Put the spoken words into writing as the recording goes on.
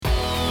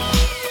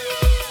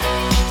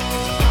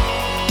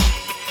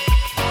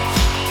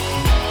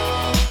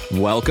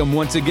Welcome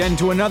once again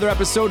to another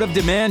episode of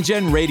Demand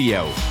Gen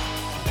Radio,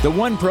 the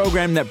one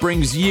program that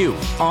brings you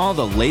all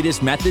the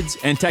latest methods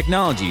and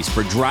technologies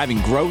for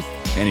driving growth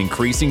and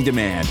increasing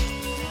demand.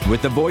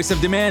 With the voice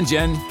of Demand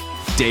Gen,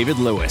 David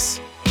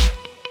Lewis.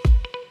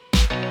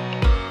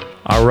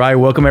 All right,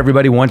 welcome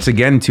everybody once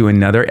again to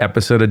another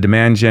episode of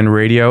Demand Gen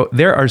Radio.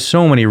 There are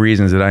so many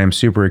reasons that I am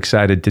super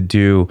excited to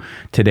do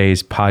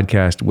today's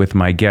podcast with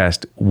my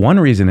guest. One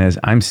reason is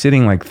I'm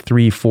sitting like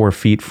 3-4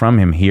 feet from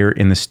him here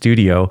in the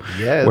studio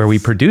where we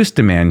produce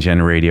Demand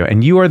Gen Radio.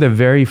 And you are the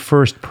very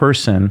first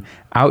person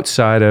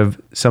outside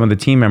of some of the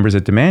team members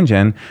at Demand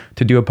Gen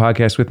to do a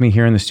podcast with me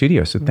here in the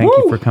studio. So thank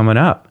you for coming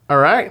up. All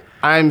right.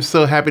 I'm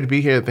so happy to be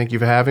here. Thank you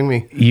for having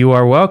me. You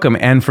are welcome.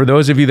 And for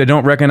those of you that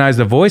don't recognize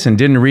the voice and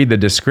didn't read the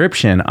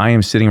description, I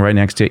am sitting right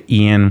next to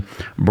Ian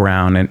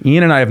Brown. And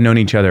Ian and I have known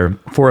each other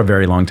for a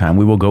very long time.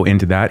 We will go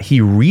into that.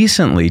 He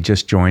recently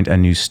just joined a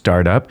new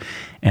startup,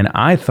 and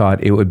I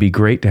thought it would be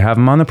great to have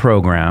him on the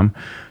program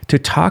to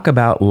talk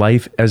about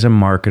life as a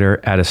marketer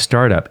at a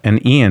startup.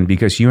 And Ian,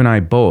 because you and I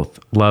both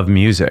love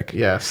music.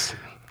 Yes.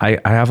 I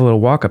have a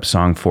little walk-up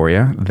song for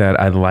you that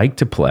I'd like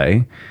to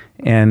play.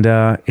 And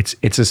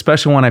it's a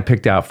special one I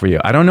picked out for you.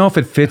 I don't know if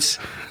it fits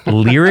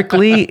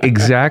lyrically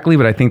exactly,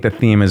 but I think the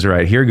theme is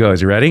right. Here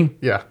goes. You ready?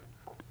 Yeah.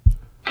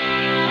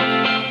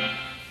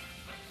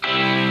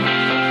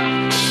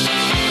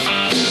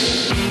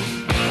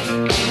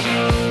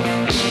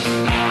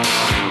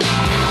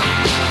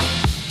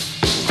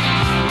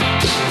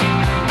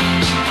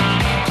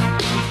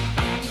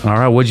 All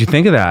right. What'd you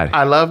think of that?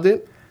 I loved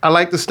it. I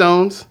like the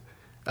Stones.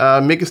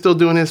 Mick is still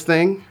doing his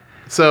thing.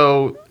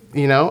 So,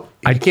 you know,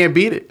 I can't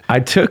beat it. I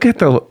took a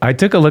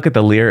look at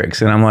the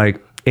lyrics and I'm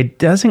like, it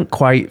doesn't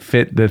quite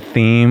fit the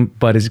theme,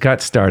 but it's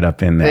got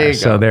startup in there. There you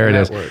so go. there it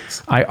That is.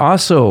 works. I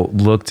also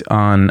looked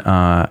on,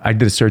 I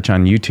did a search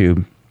on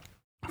YouTube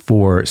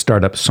for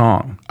startup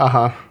song.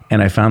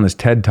 And I found this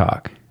TED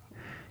Talk.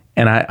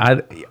 And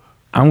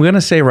I'm going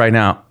to say right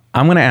now,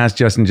 I'm going to ask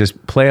Justin,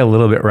 just play a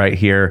little bit right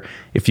here.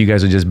 If you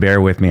guys would just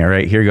bear with me. All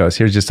right, here goes.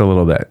 Here's just a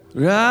little bit.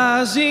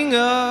 Rising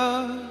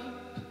up,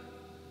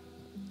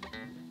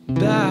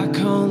 back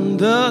on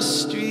the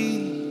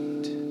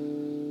street,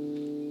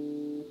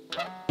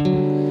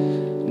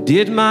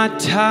 did my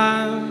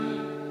time,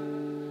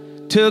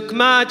 took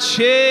my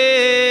chances.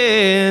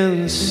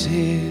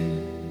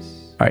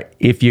 All right,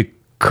 if you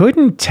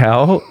couldn't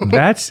tell,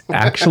 that's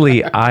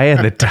actually Eye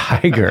of the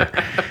Tiger,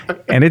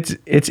 and it's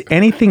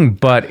anything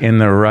but in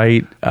the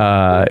right.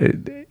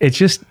 It's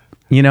just,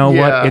 you know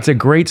what? It's a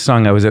great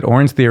song. I was at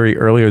Orange Theory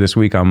earlier this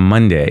week on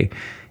Monday,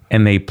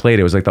 and they played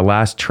it. It was like the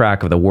last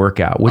track of the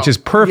workout, which is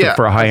perfect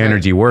for a high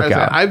energy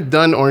workout. I've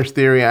done Orange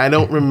Theory. I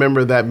don't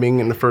remember that being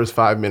in the first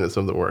 5 minutes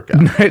of the workout.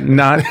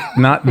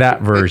 not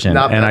that version.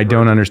 I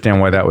don't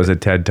understand why that was a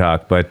TED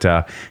Talk. But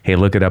hey,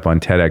 look it up on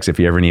TEDx if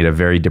you ever need a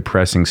very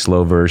depressing,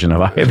 slow version of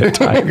Eye of the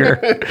Tiger.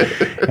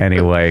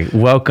 Anyway,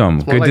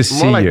 welcome. Good to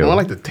see you. More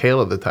like the tail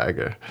of the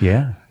tiger.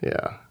 Yeah.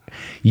 Yeah.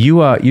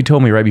 You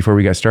told me right before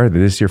we got started that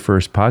this is your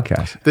first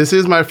podcast. This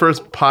is my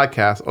first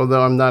podcast,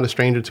 although I'm not a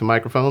stranger to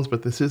microphones,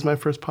 but this is my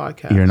first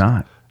podcast. You're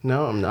not.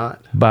 No, I'm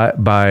not.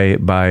 But by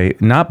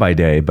not by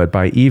day, but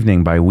by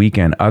evening, by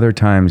weekend, other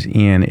times,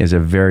 Ian is a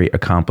very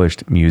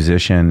accomplished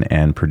musician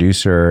and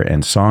producer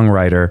and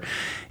songwriter.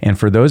 And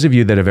for those of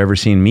you that have ever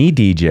seen me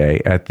DJ,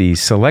 at the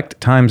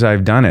select times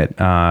I've done it,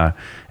 at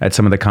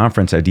some of the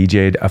conference, I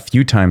DJ'd a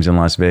few times in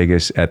Las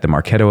Vegas at the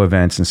Marketo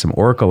events and some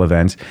Oracle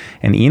events.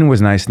 And Ian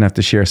was nice enough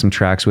to share some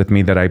tracks with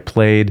me that I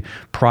played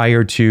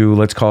prior to,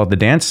 let's call it the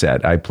dance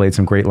set. I played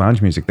some great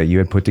lounge music that you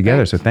had put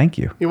together. So thank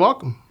you. You're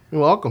welcome.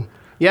 You're welcome.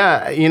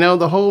 Yeah, you know,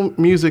 the whole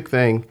music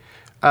thing.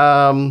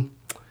 So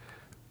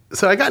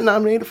I got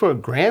nominated for a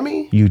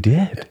Grammy. You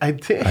did? I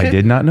did. I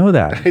did not know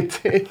that. I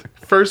did.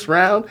 First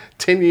round,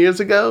 10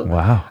 years ago.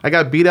 Wow. I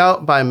got beat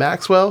out by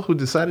Maxwell, who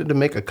decided to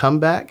make a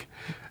comeback.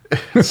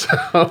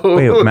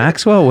 Wait,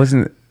 Maxwell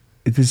wasn't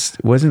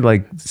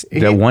like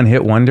the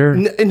one-hit wonder?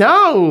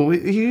 No,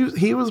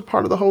 he was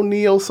part of the whole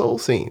neo soul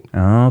scene.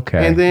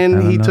 Okay. And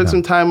then he took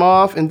some time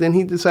off, and then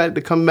he decided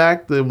to come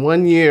back the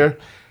 1 year.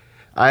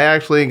 I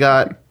actually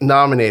got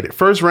nominated.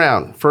 First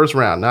round.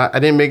 I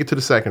didn't make it to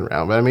the second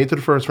round, but I made it to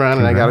the first round,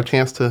 and I got a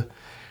chance to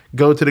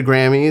go to the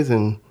Grammys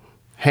and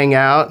hang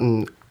out.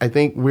 And I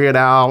think Weird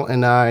Al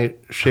and I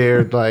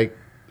shared like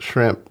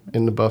shrimp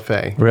in the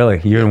buffet.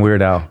 Really? You and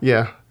Weird Al?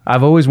 Yeah.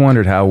 I've always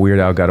wondered how Weird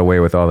Al got away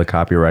with all the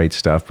copyright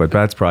stuff, but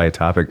that's probably a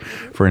topic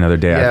for another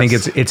day. Yes. I think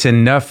it's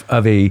enough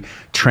of a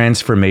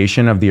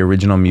transformation of the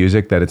original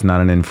music that it's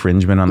not an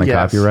infringement on the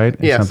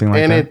copyright or something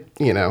like that.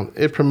 And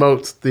it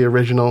promotes the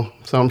original,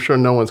 so I'm sure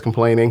no one's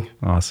complaining.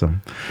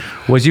 Awesome.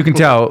 Well, as you can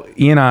tell,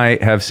 Ian and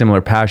I have similar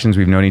passions.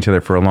 We've known each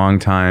other for a long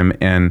time,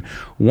 and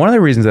one of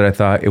the reasons that I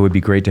thought it would be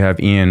great to have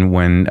Ian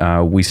when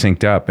we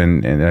synced up,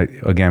 and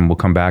again, we'll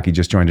come back, he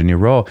just joined a new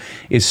role,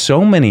 is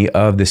so many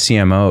of the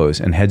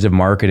CMOs and heads of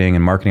marketing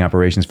and marketing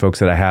operations folks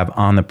that I have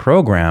on the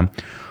program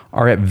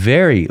are at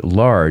very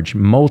large,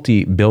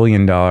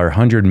 multi-billion dollar,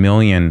 100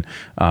 million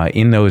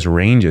in those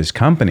ranges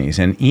companies.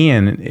 And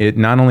Ian,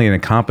 not only an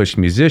accomplished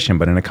musician,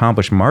 but an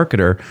accomplished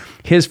marketer,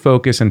 his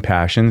focus and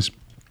passions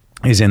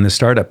is in the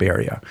startup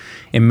area.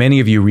 And many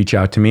of you reach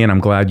out to me, and I'm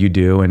glad you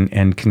do,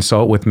 and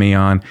consult with me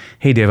on,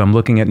 hey, Dave, I'm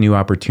looking at new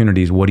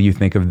opportunities. What do you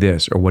think of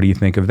this? Or what do you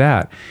think of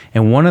that?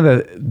 And one of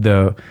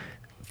the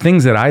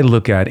things that I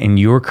look at in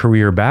your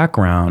career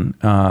background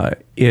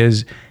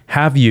is,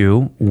 have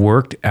you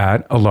worked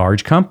at a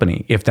large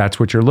company, if that's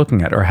what you're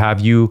looking at? Or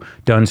have you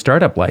done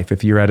startup life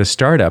if you're at a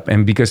startup?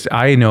 And because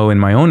I know in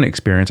my own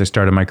experience, I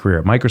started my career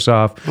at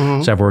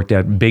Microsoft, so I've worked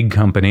at big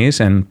companies,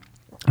 and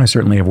I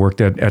certainly have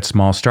worked at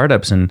small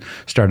startups and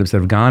startups that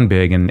have gone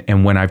big.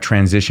 And when I've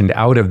transitioned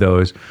out of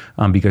those,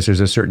 because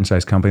there's a certain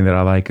size company that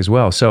I like as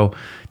well. So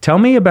tell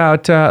me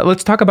about,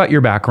 let's talk about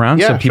your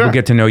background so people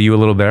get to know you a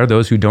little better,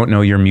 those who don't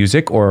know your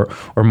music or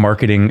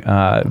marketing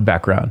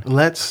background.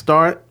 Let's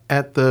start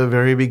at the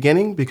very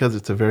beginning because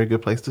it's a very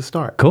good place to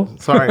start. Cool.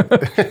 Sorry.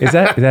 Is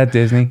that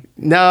Disney?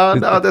 No,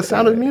 that's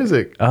Sound of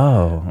Music.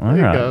 Oh, all There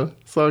you right. go.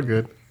 It's all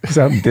good.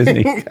 Sound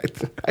Disney.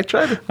 I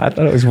tried to. I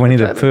thought it was Winnie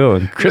the Pooh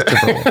and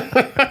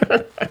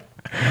Christopher.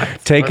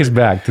 Take us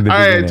back to the All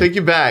beginning. right, take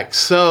you back.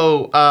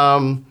 So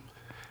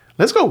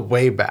let's go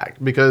way back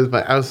because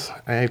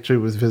I actually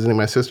was visiting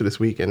my sister this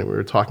weekend and we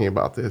were talking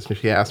about this. And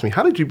she asked me,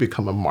 how did you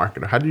become a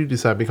marketer? How did you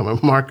decide to become a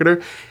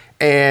marketer?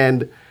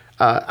 And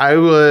I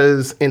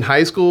was in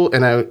high school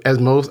and I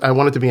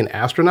wanted to be an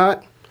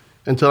astronaut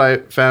until I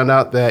found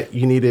out that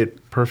you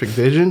needed perfect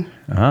vision.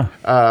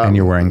 And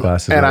you're wearing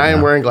glasses And right I am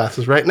now. wearing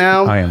glasses right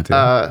now. I am too.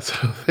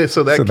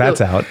 So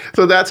that's out.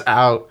 So that's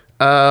out.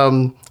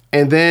 And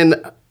then,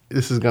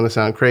 this is going to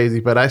sound crazy,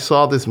 but I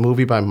saw this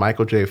movie by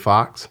Michael J.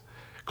 Fox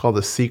called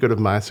The Secret of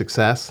My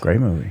Success. Great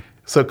movie.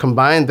 So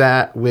combine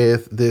that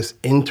with this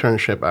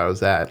internship I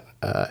was at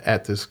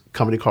this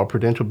company called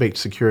Prudential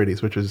Bates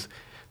Securities, which is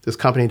this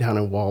company down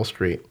in Wall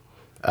Street.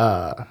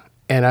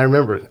 And I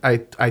remember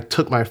I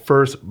took my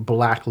first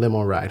black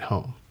limo ride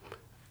home.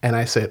 And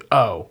I said,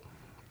 oh,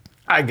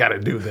 I got to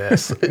do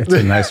this. It's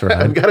a nice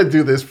ride. I've got to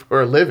do this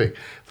for a living.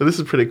 So this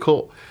is pretty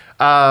cool.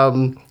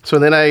 So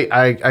then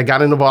I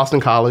got into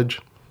Boston College.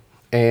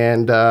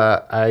 And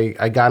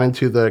I got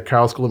into the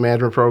Carroll School of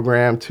Management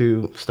program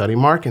to study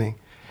marketing.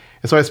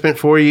 And so I spent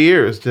 4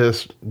 years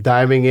just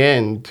diving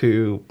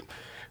into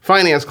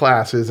finance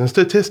classes and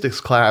statistics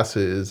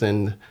classes.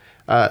 And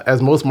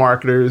as most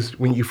marketers,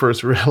 when you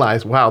first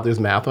realize, wow, there's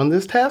math on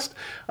this test,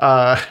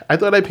 I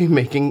thought I'd be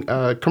making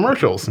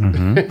commercials.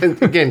 And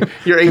again,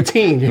 you're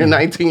 18, you're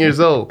 19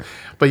 years old.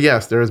 But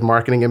yes, there is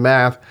marketing and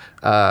math,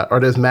 or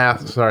there's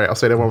math. Sorry, I'll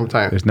say that one more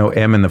time. There's no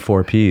M in the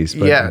 4 Ps,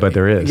 but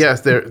there is.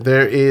 Yes,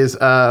 there is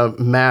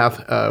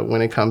math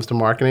when it comes to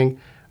marketing.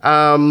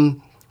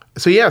 So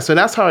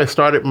that's how I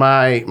started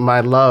my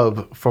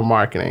love for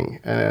marketing.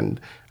 And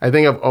I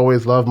think I've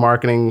always loved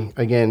marketing,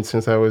 again,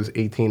 since I was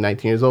 18,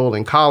 19 years old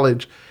in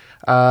college.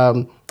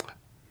 Went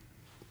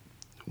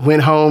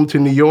home to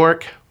New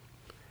York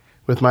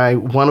with my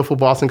wonderful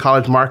Boston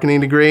College marketing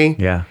degree.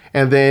 Yeah.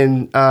 And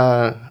then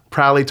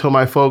proudly told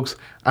my folks,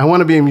 I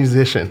want to be a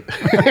musician.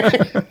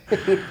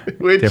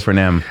 Which, Different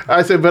M.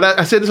 I said,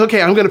 it's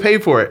okay. I'm going to pay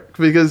for it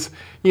because,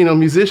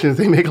 musicians,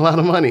 they make a lot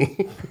of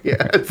money.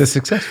 Yes. The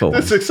successful The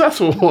ones.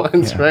 successful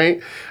ones, right?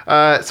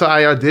 So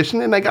I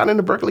auditioned and I got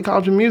into Berklee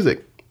College of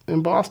Music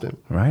in Boston.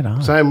 Right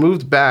on. So I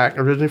moved back,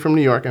 originally from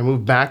New York. I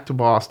moved back to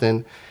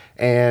Boston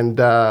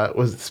and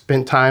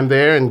spent time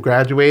there and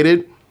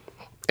graduated.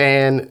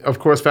 And, of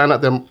course, found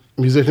out that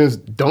musicians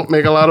don't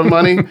make a lot of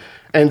money.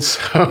 And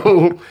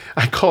so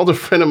I called a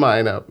friend of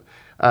mine up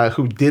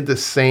who did the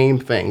same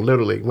thing,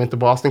 literally. Went to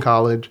Boston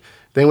College,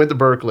 then went to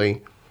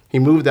Berklee. He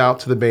moved out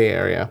to the Bay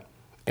Area,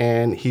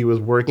 and he was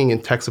working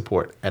in tech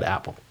support at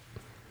Apple.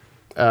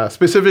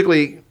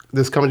 Specifically,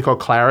 this company called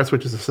Claris,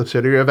 which is a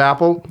subsidiary of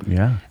Apple.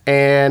 Yeah.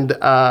 And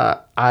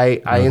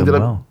I ended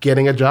well. up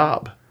getting a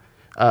job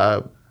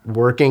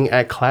working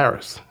at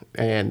Claris.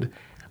 And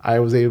I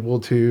was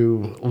able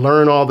to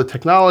learn all the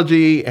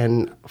technology,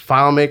 and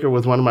FileMaker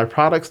was one of my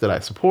products that I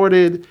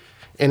supported,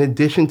 in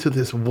addition to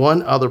this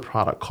one other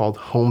product called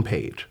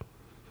Homepage,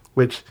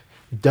 which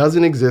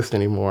doesn't exist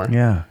anymore.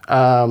 Yeah.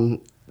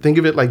 Think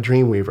of it like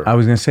Dreamweaver. I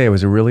was going to say it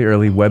was a really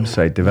early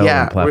website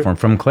development platform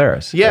from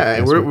Claris. Yeah,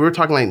 and we're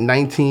talking like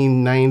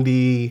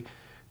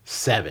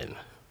 1997.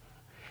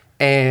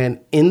 And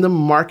in the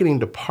marketing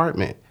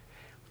department,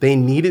 they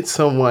needed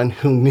someone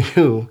who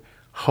knew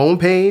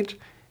Homepage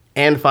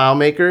and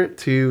FileMaker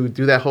to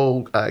do that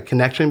whole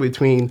connection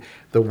between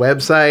the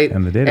website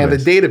and the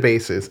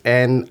databases.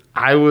 And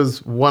I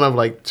was one of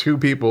like two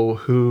people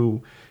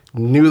who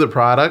knew the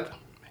product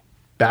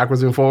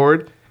backwards and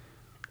forward.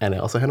 And I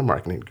also had a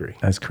marketing degree.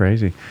 That's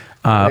crazy.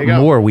 you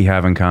go. More we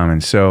have in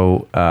common.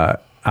 So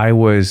I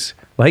was,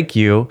 like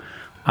you,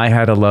 I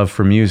had a love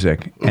for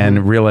music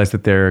and realized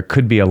that there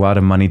could be a lot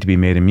of money to be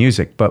made in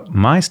music. But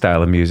my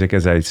style of music,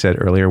 as I said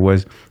earlier,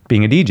 was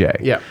being a DJ.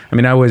 Yeah. I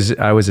mean, I was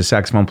a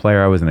saxophone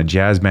player. I was in a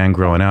jazz band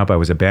growing up. I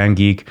was a band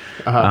geek,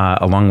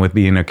 along with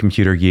being a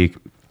computer geek.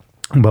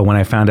 But when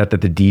I found out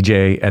that the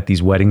DJ at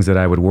these weddings that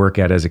I would work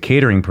at as a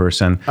catering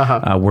person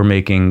were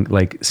making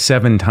like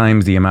 7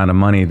 times the amount of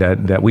money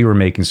that we were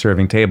making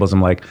serving tables,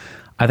 I'm like,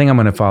 I think I'm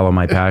going to follow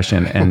my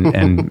passion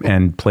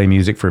and play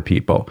music for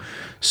people.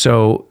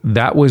 So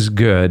that was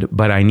good,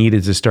 but I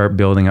needed to start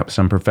building up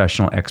some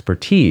professional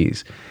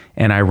expertise.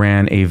 And I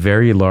ran a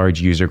very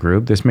large user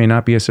group. This may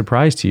not be a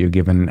surprise to you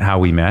given how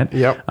we met.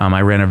 Yep.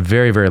 I ran a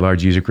very, very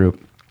large user group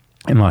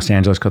in Los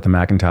Angeles called the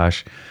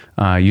Macintosh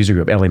user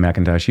group, LA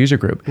Macintosh user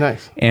group.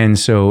 Nice. And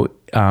so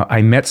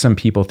I met some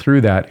people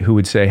through that who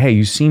would say, hey,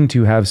 you seem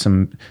to have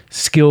some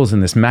skills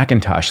in this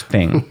Macintosh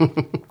thing.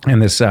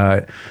 And this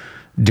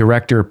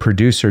director,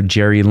 producer,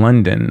 Jerry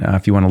London,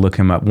 if you want to look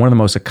him up, one of the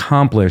most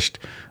accomplished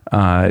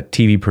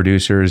TV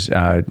producers,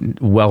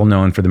 well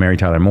known for the Mary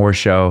Tyler Moore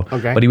Show.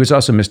 Okay. But he was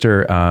also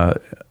Mr.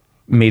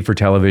 Made for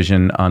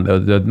television on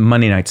the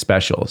Monday night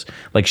specials.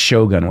 Like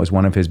Shogun was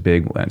one of his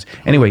big ones.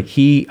 Anyway,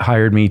 he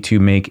hired me to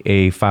make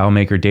a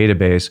FileMaker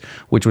database,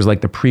 which was like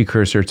the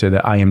precursor to the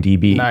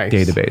IMDb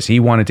database. He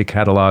wanted to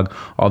catalog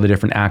all the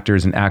different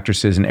actors and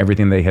actresses and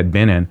everything they had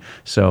been in.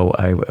 So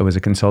it was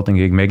a consulting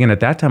gig, making at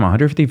that time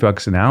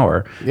 $150 an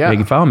hour,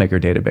 making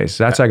FileMaker database.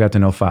 So that's how I got to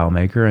know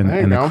FileMaker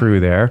and the crew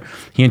there.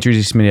 He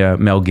introduced me to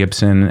Mel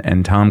Gibson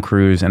and Tom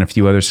Cruise and a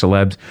few other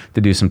celebs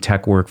to do some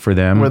tech work for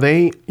them. Were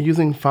they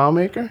using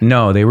FileMaker?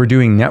 No, they were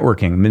doing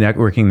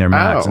networking their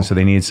Macs, and so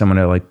they needed someone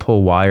to like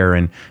pull wire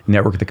and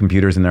network the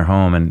computers in their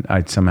home, and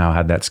I somehow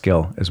had that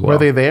skill as well. Were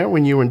they there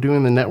when you were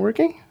doing the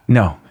networking?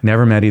 No,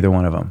 never met either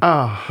one of them.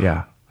 Oh.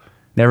 Yeah.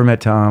 Never met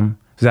Tom.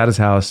 Was at his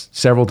house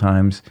several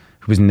times.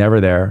 He was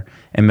never there.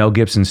 And Mel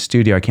Gibson's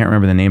studio, I can't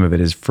remember the name of it,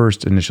 his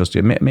first initial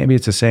studio. Maybe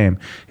it's the same.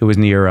 It was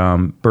near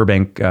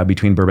Burbank,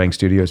 between Burbank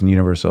Studios and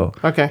Universal.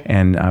 Okay.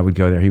 And I would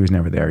go there. He was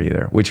never there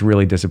either, which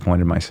really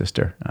disappointed my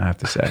sister, I have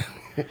to say.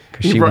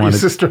 You brought your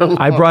sister along.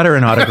 I brought her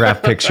an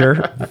autographed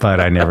picture, but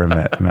I never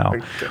met Mel.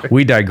 Okay.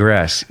 We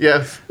digress.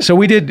 Yes.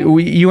 So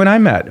you and I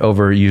met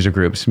over user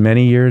groups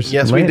many years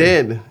later.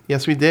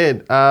 Yes, we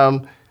did. I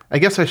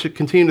guess I should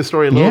continue the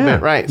story a little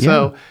bit, right?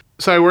 Yeah.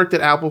 So I worked at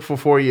Apple for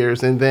 4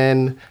 years, and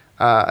then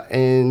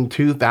in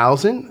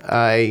 2000,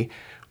 I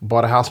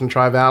bought a house in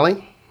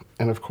Tri-Valley.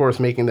 And of course,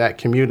 making that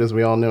commute, as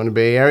we all know in the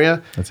Bay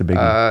Area. That's a big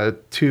one.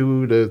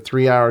 2 to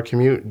 3 hour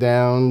commute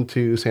down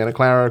to Santa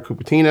Clara,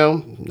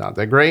 Cupertino. Not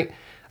that great.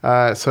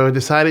 So I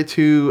decided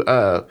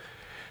to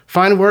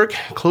find work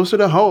closer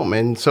to home.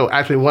 And so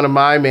actually one of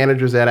my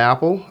managers at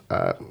Apple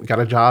got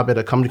a job at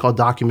a company called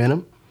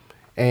Documentum.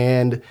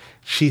 And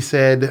she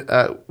said,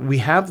 we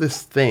have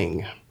this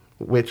thing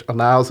which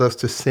allows us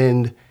to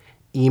send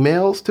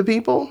emails to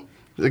people.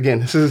 Again,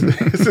 this is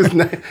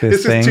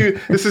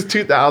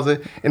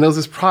 2000, and there was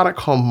this product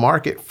called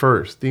Market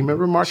First. Do you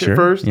remember Market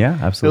First? Yeah,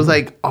 absolutely. It was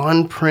like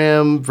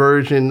on-prem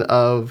version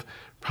of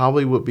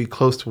probably would be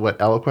close to what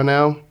Eloqua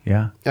now.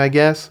 Yeah, I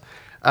guess.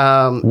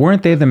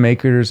 Weren't they the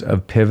makers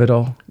of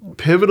Pivotal?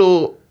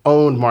 Pivotal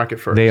owned Market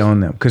First. They own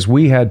them because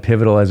we had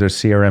Pivotal as our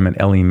CRM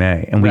at Ellie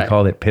Mae, and we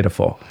called it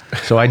Pitiful.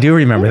 So I do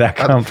remember that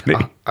company.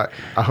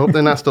 I hope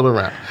they're not still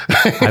around.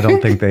 I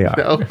don't think they are.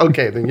 No?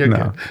 Okay, then you're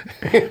good.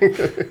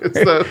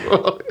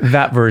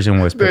 That version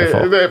was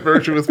pitiful. That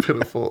version was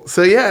pitiful.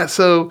 So yeah,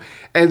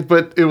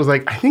 but it was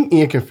like, I think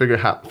Ian can figure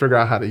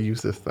out how to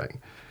use this thing.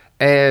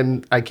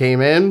 And I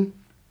came in,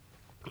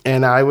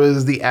 and I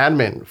was the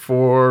admin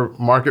for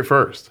Market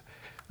First.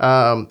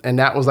 And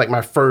that was like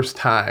my first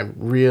time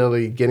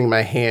really getting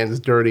my hands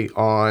dirty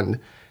on,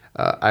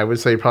 I would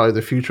say probably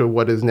the future of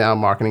what is now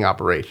marketing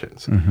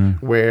operations,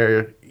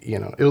 where,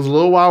 it was a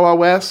little Wild Wild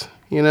West,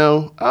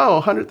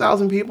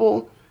 100,000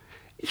 people.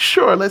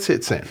 Sure, let's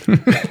hit send.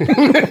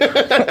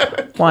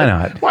 Why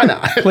not? Why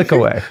not? Click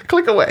away.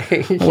 Click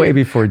away. Way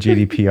before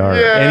GDPR or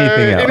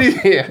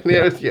anything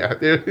else.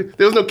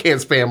 There was no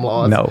canned spam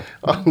laws. No.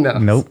 Oh, no.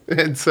 Nope.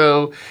 And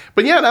so,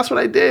 but yeah, that's what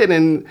I did.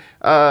 And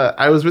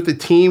I was with the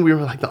team. We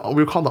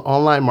were called the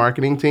online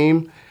marketing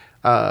team.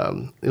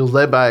 It was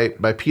led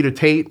by Peter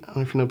Tate. I don't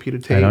know if you know Peter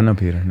Tate. I don't know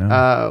Peter,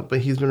 no.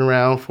 But he's been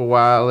around for a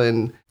while.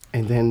 And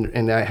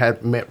I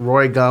had met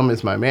Roy Gum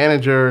as my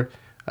manager.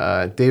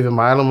 David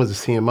Milam was the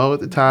CMO at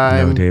the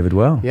time. Know David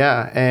well.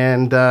 Yeah,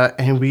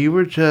 and we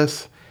were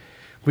just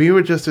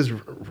this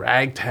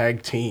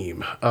ragtag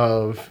team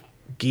of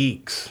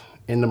geeks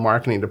in the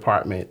marketing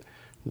department,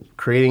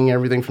 creating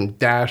everything from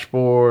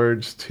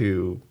dashboards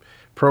to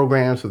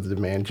programs with the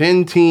demand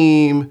gen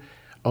team,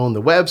 on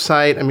the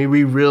website. I mean,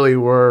 we really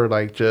were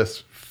like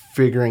just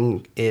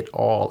figuring it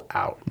all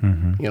out,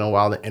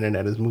 while the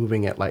internet is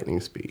moving at lightning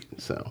speed.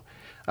 So,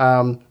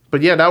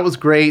 but yeah, that was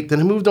great.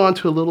 Then I moved on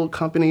to a little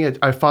company.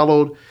 I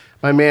followed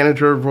my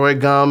manager, Roy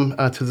Gum,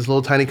 to this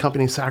little tiny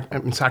company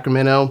in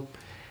Sacramento.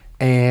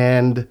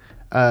 And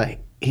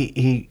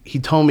he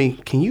told me,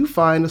 can you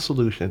find a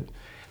solution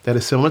that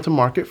is similar to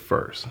Market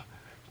First,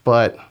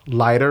 but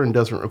lighter and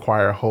doesn't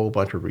require a whole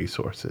bunch of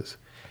resources?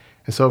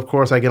 And so, of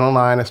course, I get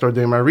online, I start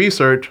doing my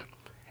research,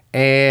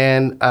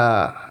 and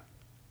I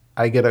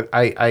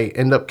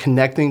end up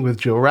connecting with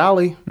Joe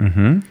Rowley.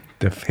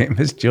 The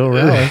famous Joe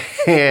Rowley.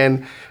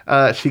 And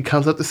she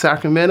comes up to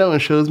Sacramento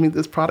and shows me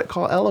this product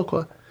called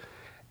Eloqua.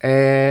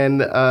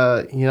 And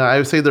I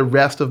would say the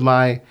rest of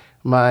my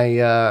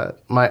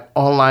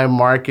online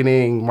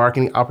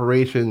marketing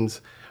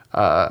operations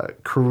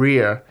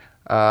career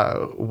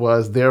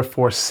was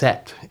therefore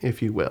set,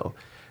 if you will.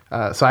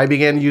 So I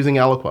began using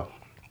Eloqua,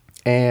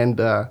 and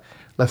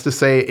let's just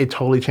say it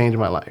totally changed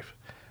my life.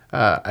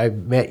 I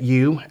met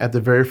you at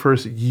the very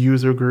first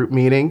user group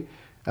meeting.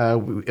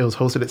 It was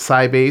hosted at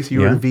Sybase. You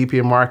were the VP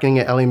of marketing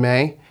at Ellie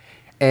Mae,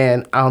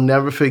 and I'll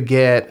never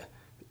forget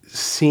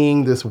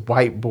seeing this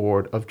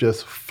whiteboard of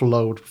just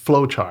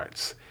flow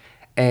charts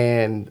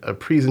and a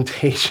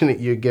presentation that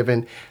you're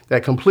given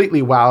that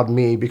completely wowed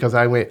me, because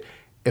I went,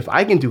 if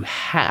I can do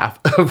half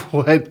of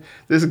what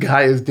this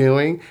guy is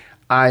doing,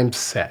 I'm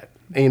set.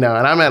 And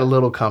I'm at a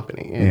little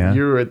company, and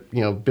you're at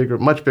bigger,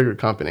 much bigger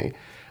company.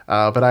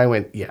 But I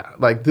went,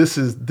 this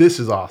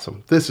is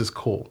awesome. This is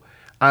cool.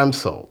 I'm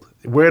sold.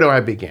 Where do I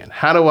begin?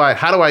 How do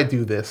I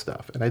do this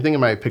stuff? And I think I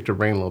might have picked your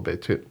brain a little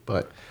bit too,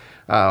 but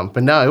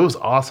no, it was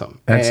awesome.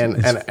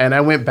 And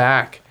I went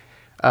back.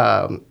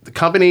 The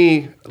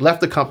company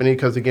left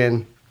because,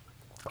 again,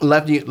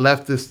 left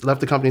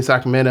the company in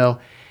Sacramento,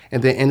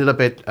 and then ended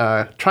up at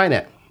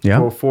TriNet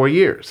for 4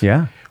 years.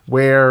 Yeah,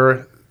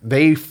 where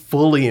they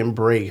fully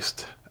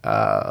embraced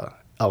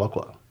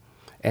Eloqua,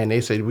 and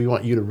they said, we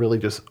want you to really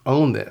just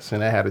own this.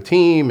 And I had a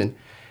team,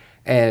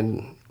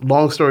 and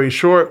long story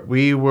short,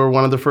 we were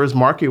one of the first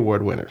Marquee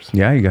Award winners.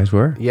 Yeah, you guys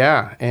were.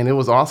 Yeah, and it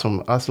was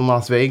awesome. Us in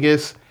Las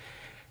Vegas,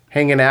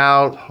 hanging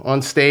out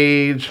on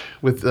stage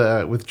with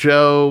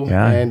Joe,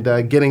 and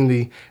getting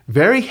the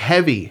very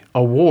heavy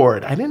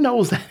award. I didn't know it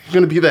was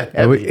going to be that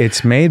heavy.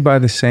 It's made by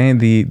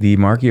the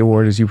Marquee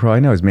Award, as you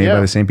probably know, is made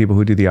by the same people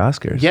who do the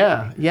Oscars.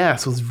 Yeah.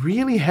 So it's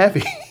really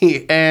heavy,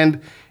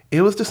 and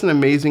it was just an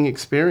amazing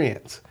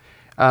experience.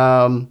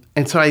 And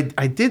so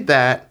I did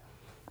that,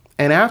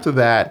 and after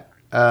that,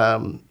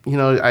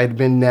 I'd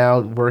been now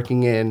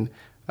working in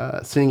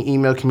sending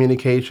email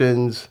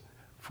communications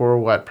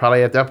for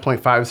probably at that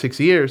point 5 or 6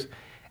 years.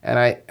 And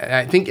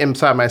I think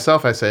inside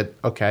myself, I said,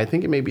 okay, I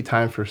think it may be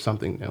time for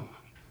something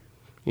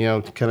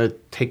new, to kind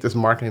of take this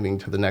marketing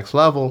to the next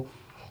level.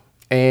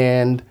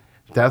 And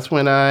that's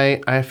when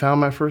I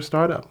found my first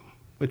startup,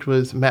 which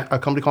was a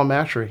company called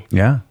Mastery.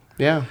 Yeah.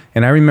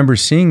 And I remember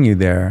seeing you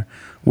there,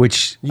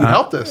 which you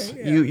helped us.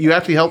 You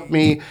actually helped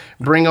me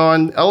bring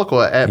on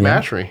Eloqua at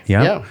Mastery.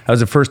 Yeah. That was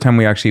the first time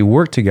we actually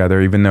worked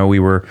together, even though we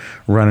were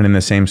running in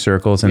the same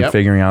circles and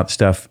figuring out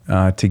stuff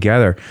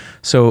together.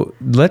 So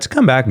let's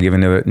come back and give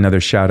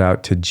another shout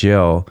out to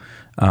Jill.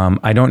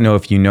 I don't know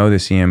if you know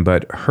this, Ian,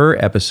 but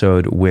her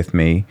episode with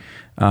me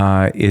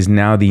is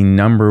now the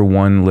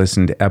 #1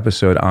 listened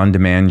episode on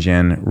Demand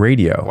Gen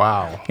Radio.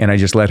 Wow. And I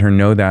just let her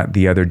know that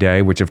the other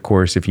day, which of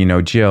course, if you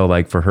know Jill,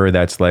 like for her,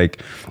 that's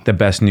like the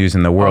best news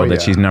in the world,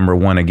 that she's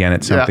 #1 again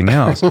at something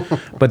else.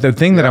 But the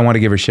thing that I want to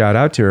give a shout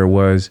out to her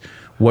was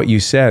what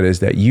you said, is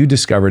that you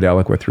discovered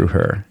Eloqua through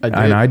her. And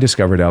I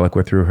discovered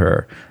Eloqua through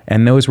her.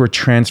 And those were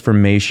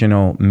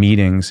transformational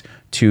meetings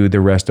to the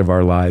rest of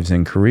our lives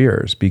and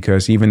careers,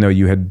 because even though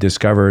you had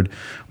discovered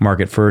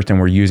Market First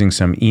and were using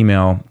some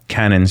email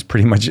cannons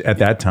pretty much at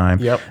that time,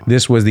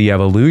 this was the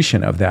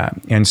evolution of that.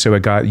 And so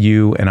it got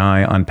you and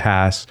I on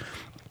paths,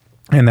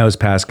 and those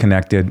paths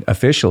connected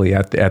officially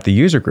at the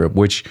user group,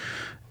 which,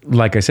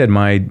 like I said,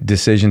 my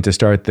decision to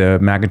start the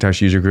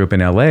Macintosh user group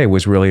in LA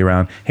was really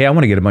around, hey, I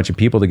want to get a bunch of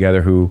people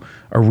together who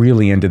are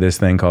really into this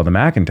thing called the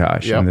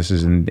Macintosh. And this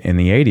is in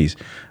the 80s.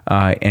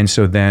 And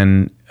so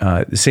then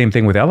the same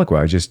thing with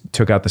Eloqua. I just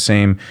took out the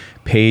same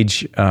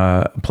page,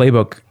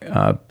 playbook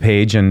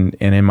page, and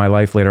in my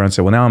life later on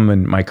said, well, now I'm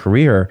in my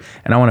career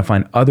and I want to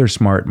find other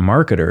smart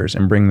marketers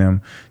and bring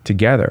them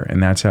together.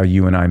 And that's how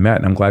you and I met.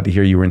 And I'm glad to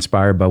hear you were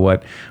inspired by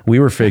what we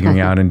were figuring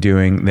out and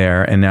doing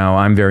there. And now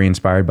I'm very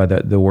inspired by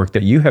the work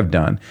that you have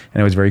done.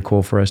 And it was very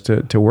cool for us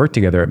to work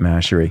together at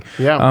Mastery.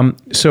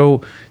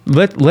 So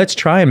let's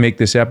try and make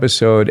this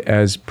episode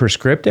as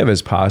prescriptive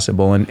as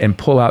possible and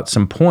pull out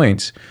some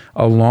points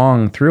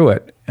along through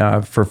it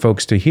for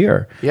folks to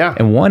hear.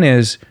 And one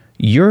is,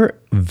 you're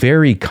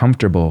very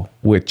comfortable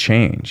with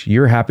change.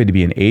 You're happy to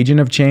be an agent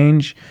of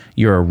change.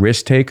 You're a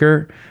risk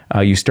taker.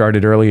 You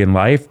started early in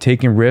life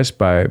taking risks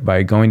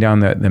by going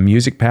down the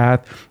music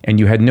path, and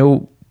you had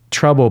no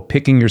trouble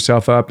picking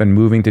yourself up and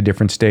moving to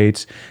different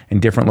states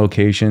and different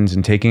locations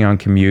and taking on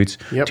commutes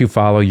to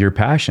follow your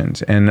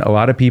passions. And a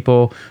lot of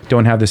people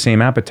don't have the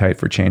same appetite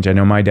for change. I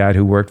know my dad,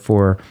 who worked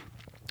for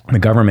the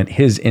government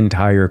his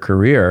entire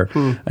career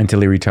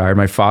until he retired.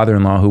 My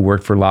father-in-law, who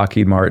worked for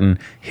Lockheed Martin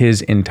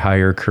his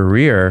entire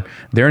career,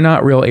 they're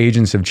not real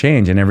agents of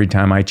change. And every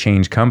time I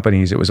changed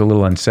companies, it was a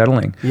little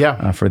unsettling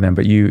for them.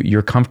 But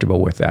you're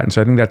comfortable with that. And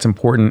so I think that's an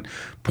important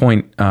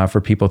point for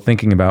people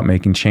thinking about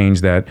making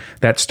change, that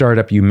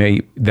startup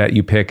that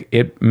you pick,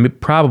 it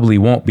probably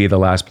won't be the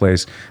last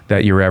place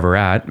that you're ever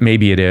at.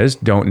 Maybe it is,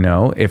 don't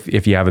know.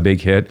 If you have a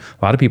big hit,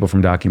 a lot of people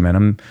from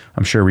Documentum,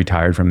 I'm sure,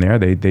 retired from there.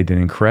 They did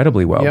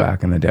incredibly well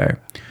back in the day.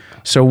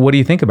 So what do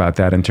you think about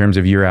that in terms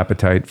of your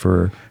appetite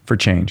for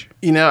change?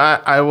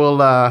 I will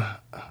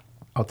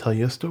I'll tell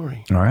you a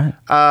story. All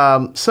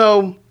right.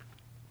 So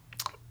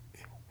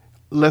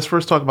let's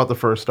first talk about the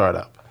first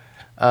startup.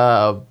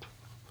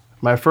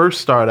 My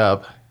first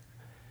startup,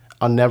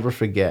 I'll never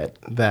forget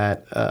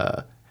that.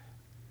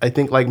 I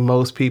think like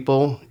most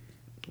people,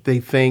 they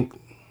think,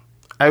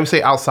 I would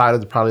say outside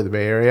of probably the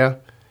Bay Area,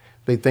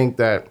 they think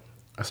that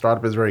a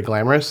startup is very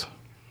glamorous.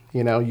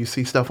 You know, you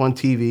see stuff on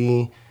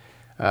TV,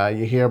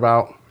 you hear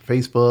about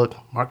Facebook,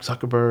 Mark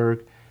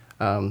Zuckerberg,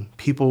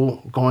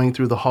 people going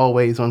through the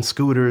hallways on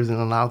scooters and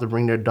allowed to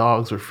bring their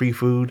dogs with free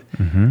food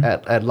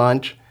at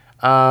lunch.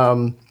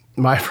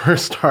 My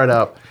first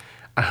startup,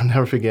 I'll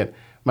never forget,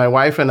 my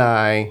wife and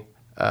I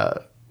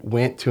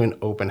went to an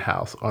open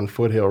house on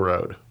Foothill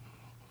Road.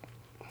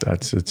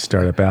 That's a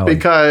startup alley.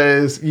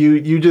 Because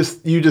you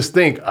just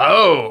think,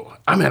 oh,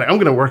 I'm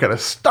going to work at a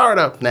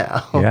startup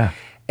now. Yeah.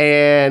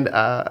 And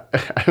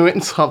I went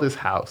and saw this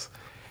house,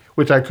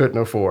 which I couldn't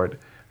afford.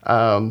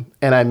 And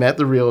I met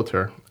the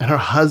realtor, and her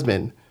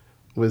husband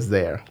was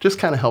there, just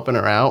kind of helping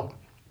her out,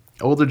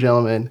 older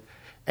gentleman.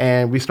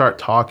 And we start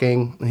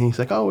talking, and he's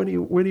like, "Oh,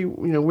 where do you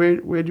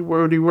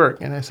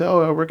work?" And I said,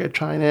 "Oh, I work at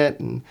TriNet,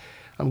 and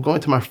I'm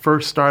going to my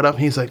first startup."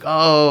 And he's like,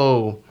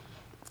 "Oh,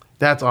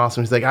 that's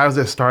awesome." He's like, "I was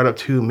at a startup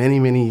too many,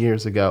 many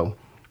years ago."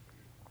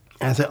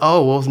 And I said,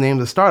 "Oh, what was the name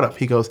of the startup?"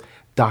 He goes,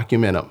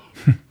 "Documentum."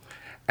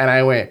 And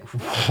I went,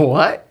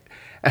 "What?"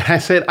 And I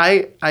said,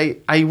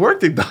 I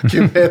worked at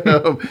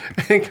Documentum.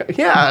 And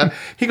yeah.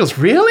 He goes,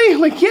 "Really?"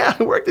 I'm like, "Yeah,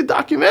 I worked at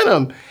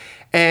Documentum."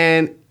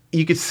 And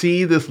you could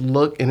see this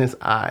look in his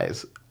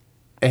eyes,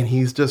 and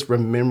he's just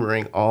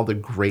remembering all the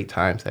great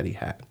times that he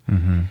had.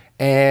 Mm-hmm.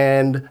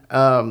 And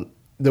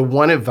the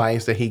one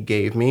advice that he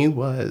gave me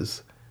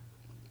was,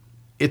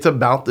 it's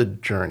about the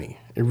journey.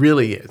 It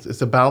really is.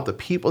 It's about the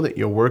people that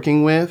you're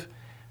working with,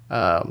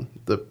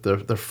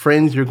 the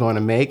friends you're going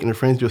to make, and the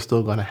friends you're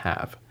still going to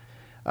have.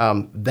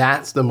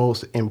 That's the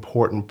most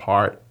important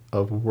part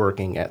of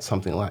working at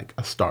something like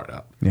a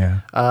startup. Yeah.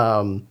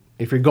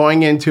 If you're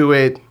going into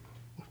it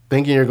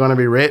thinking you're going to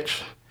be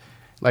rich,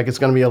 like it's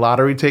going to be a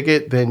lottery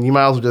ticket, then you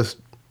might as well just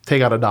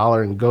take out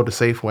 $1 and go to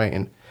Safeway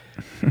and,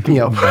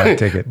 buy a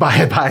ticket. buy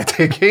a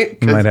ticket.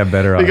 You might have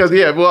better odds. Because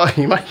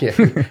you might.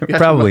 Yeah,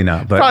 Probably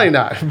not. But probably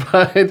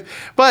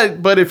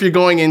not. But if you're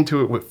going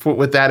into it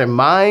with that in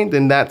mind,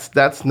 then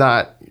that's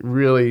not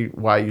really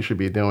why you should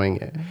be doing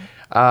it.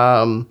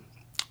 Kind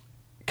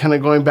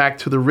of going back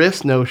to the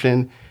risk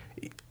notion.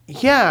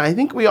 Yeah, I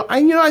think we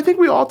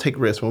all take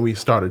risks when we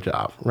start a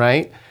job,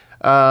 right?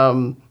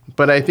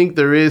 But I think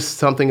there is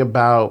something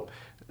about,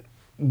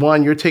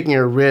 one, you're taking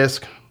a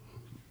risk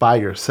by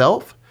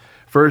yourself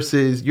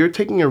versus you're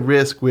taking a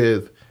risk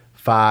with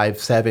 5,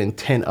 7,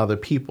 10 other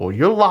people.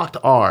 You're locked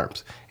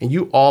arms and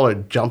you all are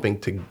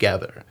jumping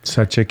together.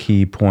 Such a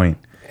key point.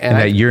 And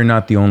that you're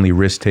not the only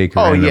risk taker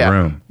in the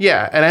room.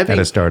 Yeah. And I think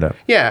at a startup.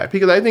 Yeah,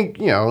 because I think,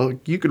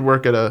 you could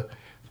work at a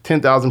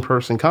 10,000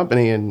 person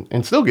company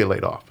and still get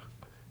laid off.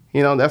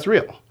 That's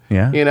real.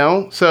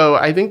 Yeah. So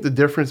I think the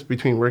difference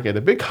between working at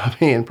a big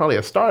company and probably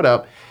a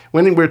startup,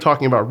 when we're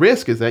talking about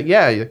risk, is that,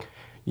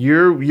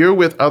 you're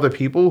with other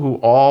people who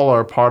all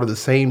are part of the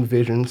same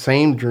vision,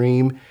 same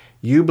dream.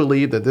 You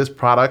believe that this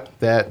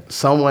product that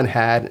someone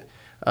had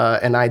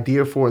an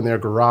idea for in their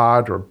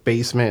garage or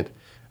basement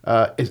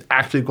is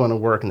actually going to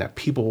work and that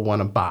people will want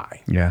to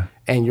buy. Yeah.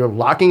 And you're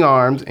locking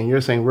arms and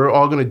you're saying, we're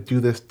all going to do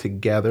this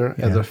together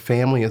as a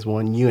family, as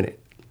one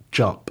unit.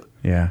 Jump.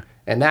 Yeah.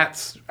 And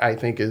that's, I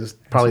think, is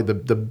probably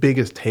the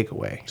biggest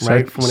takeaway,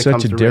 right? From when it such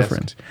comes a to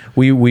difference. risk.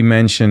 We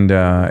mentioned,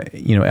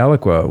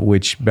 Eloqua,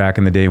 which back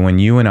in the day when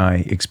you and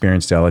I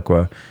experienced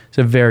Eloqua, it's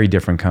a very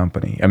different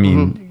company. I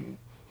mean,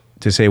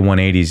 to say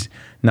 180's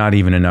not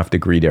even enough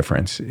degree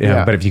difference.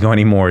 Yeah. But if you go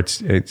any more,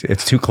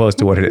 it's too close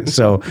to what it is.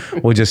 So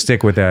we'll just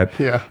stick with that.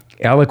 Yeah.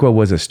 Eloqua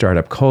was a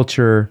startup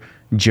culture.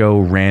 Joe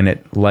ran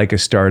it like a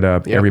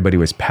startup. Yep. Everybody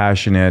was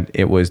passionate.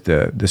 It was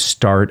the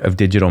start of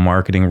digital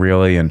marketing,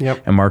 really,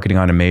 and marketing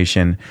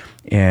automation.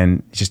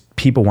 And just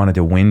people wanted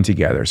to win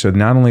together. So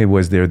not only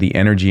was there the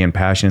energy and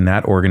passion in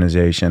that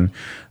organization,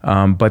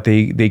 but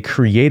they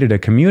created a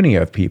community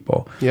of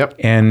people. Yep.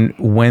 And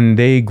when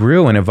they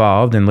grew and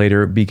evolved and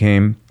later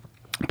became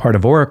part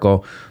of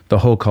Oracle, the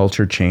whole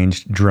culture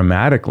changed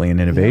dramatically and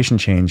innovation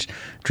changed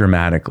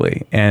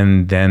dramatically.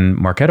 And then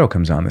Marketo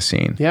comes on the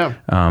scene,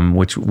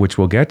 which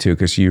we'll get to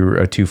because you're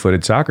a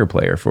 2-footed soccer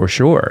player for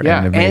sure. Yeah.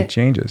 And it made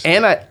changes.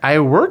 And I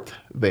worked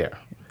there.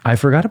 I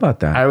forgot about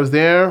that. I was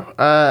there.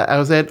 I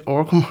was at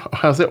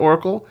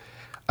Oracle.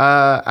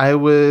 I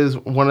was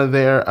one of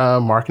their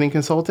marketing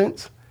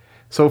consultants.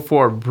 So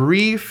for a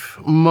brief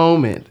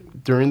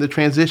moment during the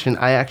transition,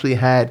 I actually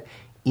had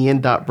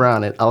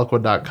Ian.Brown at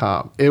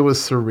Eloqua.com. It was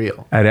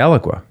surreal. At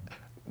Eloqua?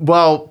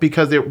 Well,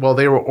 because they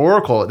were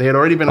Oracle. They had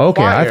already been acquired.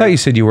 Okay, I thought you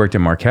said you worked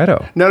at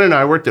Marketo. No.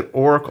 I worked at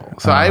Oracle.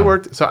 So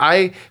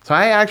I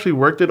actually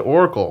worked at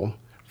Oracle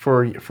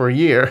for a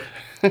year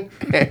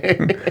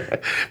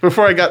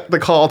before I got the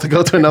call to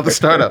go to another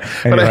startup.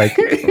 And you're like,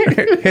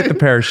 hit the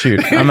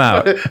parachute. I'm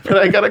out. But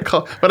I got a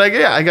call. But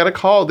I got a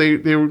call. They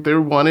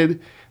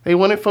wanted They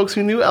wanted folks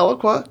who knew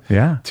Eloqua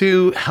Yeah.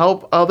 to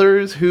help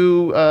others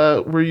who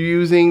were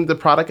using the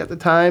product at the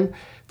time,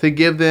 to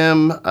give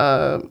them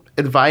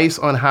advice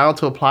on how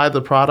to apply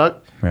the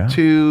product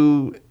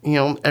to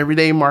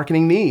everyday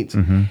marketing needs.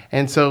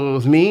 And so it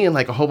was me and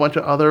like a whole bunch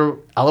of other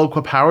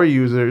Eloqua power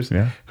users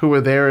who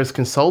were there as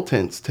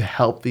consultants to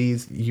help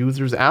these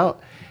users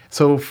out.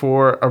 So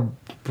for a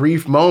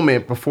brief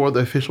moment before the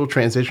official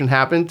transition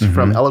happened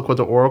from Eloqua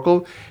to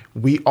Oracle,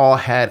 we all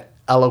had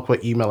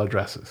Eloqua email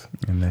addresses.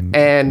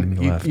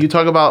 And you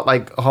talk about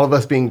like all of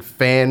us being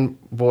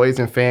fanboys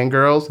and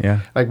fangirls.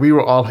 Yeah. Like we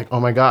were all like, oh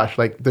my gosh,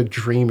 like the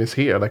dream is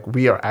here. Like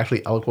we are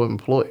actually Eloqua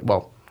employees.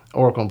 Well,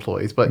 Oracle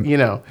employees, but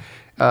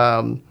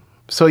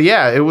so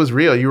yeah, it was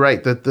real. You're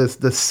right that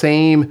the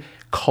same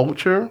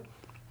culture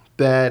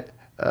that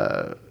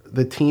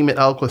the team at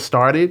Eloqua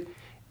started,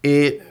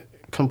 it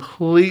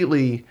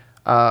completely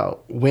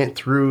went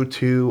through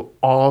to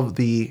all of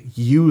the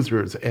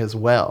users as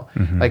well.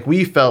 Like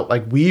we felt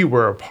like we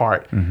were a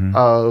part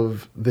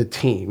of the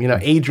team.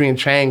 Adrian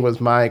Chang was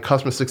my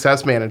customer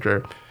success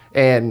manager,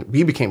 and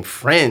we became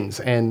friends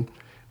and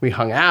we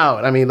hung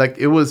out. I mean, like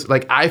it was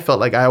like I felt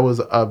like I was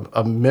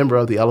a member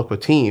of the Eloqua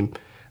team.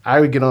 I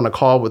would get on a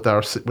call with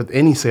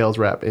any sales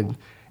rep and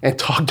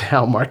talk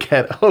down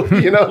Marketo,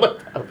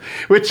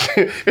 which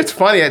it's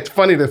funny. It's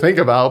funny to think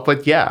about,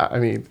 but yeah, I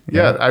mean,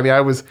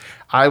 I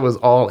was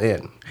all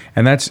in.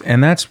 And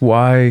that's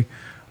why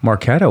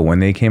Marketo, when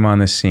they came on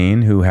the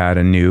scene, who had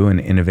a new and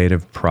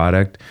innovative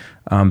product,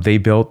 they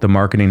built the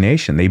Marketing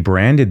Nation. They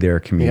branded their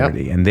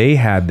community, and they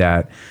had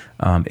that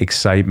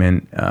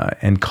excitement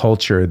and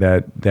culture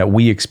that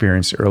we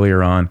experienced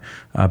earlier on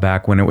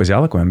back when it was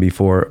Eloqua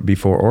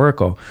before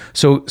Oracle.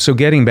 So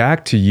getting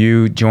back to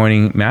you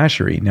joining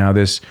Mashery, now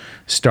this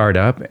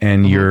startup,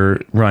 and you're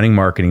running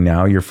marketing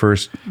now, your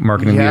first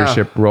marketing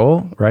leadership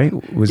role, right?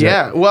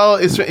 Well,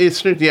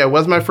 it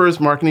was my first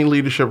marketing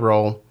leadership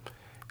role,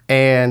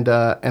 and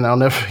I'll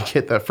never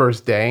forget that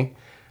first day.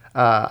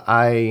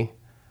 I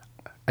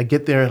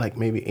get there like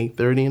maybe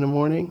 8:30 in the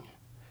morning.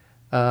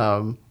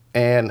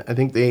 And I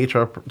think the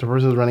person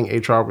who's running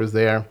HR was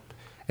there,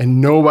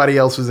 and nobody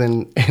else was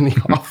in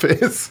the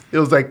office. It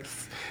was like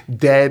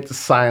dead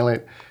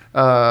silent.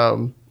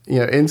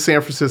 In San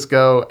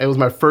Francisco, it was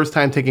my first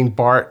time taking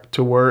BART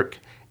to work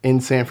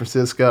in San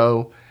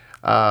Francisco.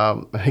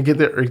 I get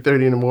there at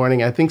 8:30 in the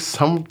morning. I think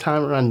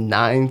sometime around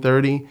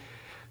 9:30,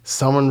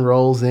 someone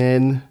rolls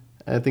in.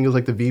 I think it was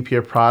like the VP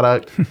of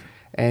product.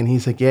 And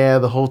he's like, yeah,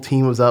 the whole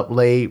team was up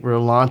late. We're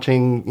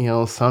launching,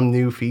 some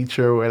new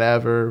feature or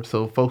whatever.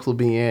 So folks will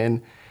be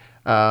in.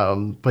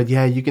 But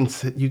yeah, you can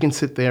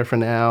sit there for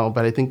now.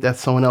 But I think that's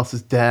someone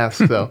else's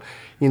desk. So,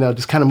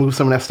 just kind of move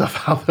some of that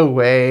stuff out of the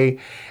way.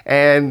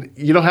 And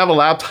you don't have a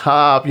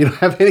laptop. You don't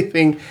have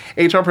anything.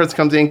 HR person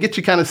comes in, gets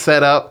you kind of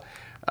set up.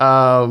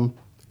 And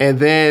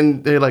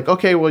then they're like,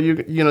 okay, well,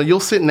 you'll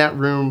sit in that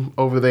room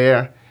over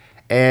there.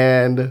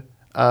 And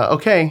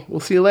okay, we'll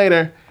see you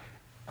later.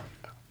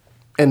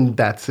 And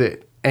that's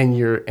it. And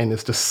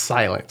it's just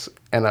silence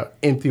and an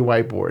empty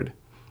whiteboard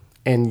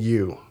and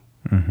you.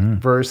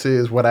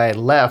 Versus what I had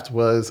left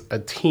was a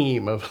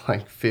team of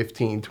like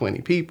 15,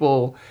 20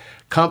 people,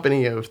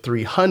 company of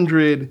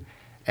 300,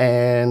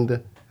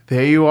 and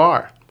there you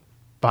are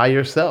by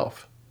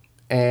yourself.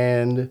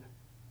 And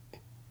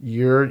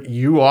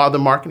you are the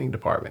marketing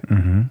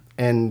department.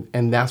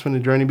 And that's when the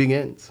journey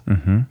begins.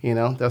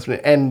 That's when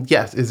and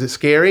yes, is it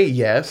scary?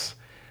 Yes.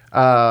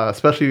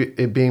 Especially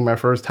it being my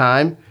first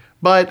time.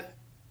 But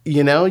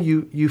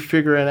you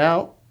figure it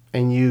out,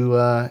 and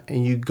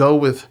you go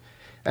with,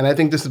 and I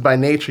think this is by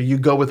nature. You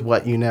go with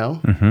what you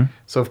know.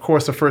 So of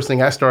course, the first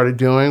thing I started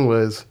doing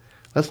was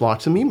let's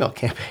launch some email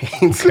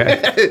campaigns.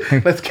 Okay.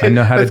 I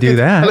know how to do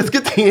that. Let's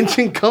get the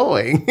engine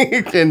going.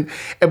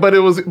 But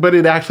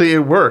it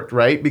worked,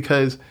 right?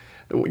 Because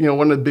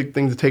one of the big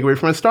things to take away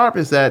from a startup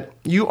is that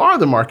you are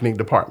the marketing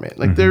department.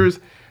 Like there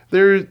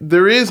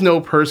is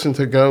no person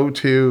to go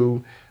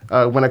to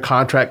when a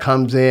contract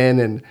comes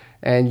in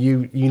and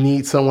you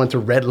need someone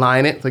to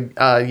redline it. It's like,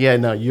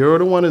 you're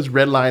the one who's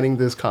redlining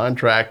this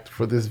contract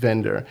for this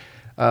vendor.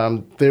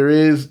 There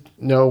is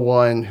no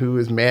one who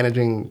is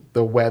managing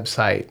the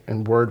website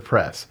and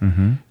WordPress.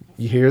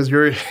 Here's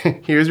your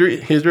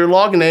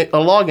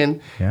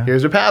login. Yeah.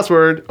 Here's your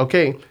password.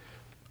 Okay,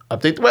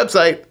 update the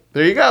website.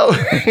 There you go.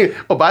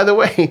 Oh, by the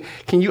way,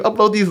 can you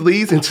upload these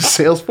leads into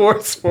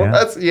Salesforce for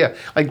us? Yeah,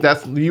 like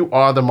you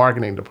are the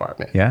marketing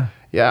department. Yeah.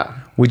 Yeah.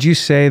 Would you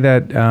say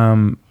that,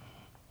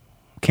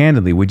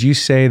 candidly,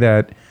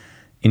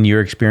 in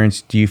your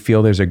experience, do you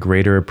feel there's a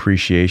greater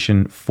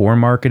appreciation for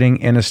marketing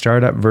in a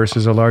startup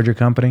versus a larger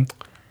company?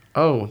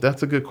 Oh,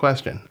 that's a good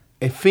question.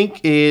 I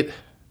think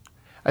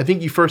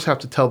you first have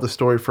to tell the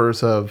story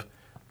first of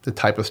the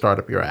type of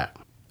startup you're at.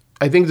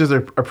 I think there's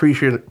an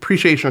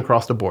appreciation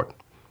across the board.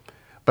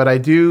 But I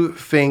do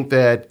think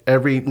that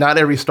not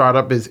every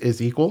startup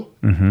is equal,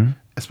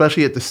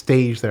 especially at the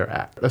stage they're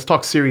at. Let's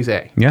talk Series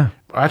A. Yeah.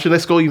 Actually,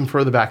 let's go even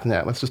further back than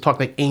that. Let's just talk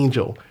like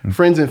angel,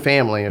 friends and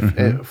family.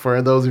 If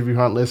for those of you who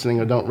aren't listening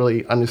or don't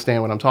really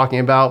understand what I'm talking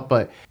about,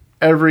 but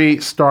every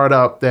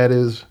startup that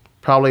is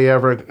probably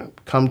ever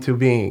come to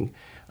being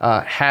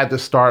had to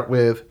start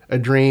with a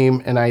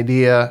dream, an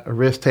idea, a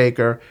risk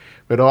taker,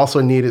 but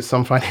also needed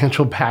some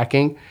financial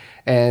backing.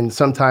 And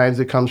sometimes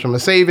it comes from a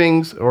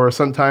savings, or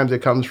sometimes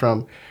it comes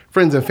from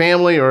friends and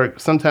family, or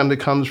sometimes it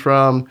comes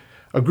from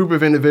a group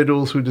of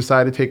individuals who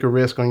decide to take a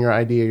risk on your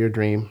idea, your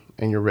dream,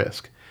 and your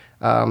risk.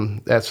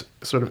 That's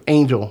sort of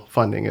angel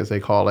funding, as they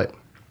call it.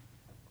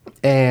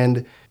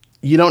 And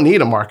you don't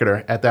need a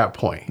marketer at that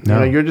point.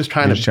 No, you're just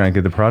trying to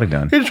get the product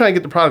done. You're just trying to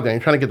get the product done.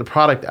 You're trying to get the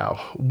product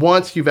out.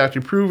 Once you've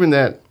actually proven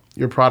that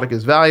your product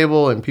is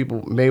valuable and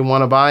people may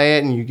want to buy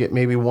it, and you get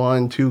maybe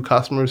 1-2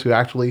 customers who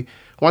actually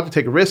want to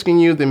take a risk in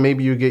you, then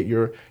maybe you get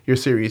your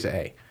Series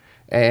A.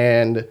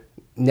 And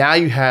now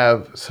you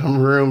have some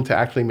room to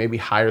actually maybe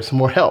hire some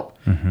more help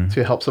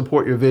to help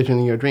support your vision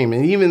and your dream.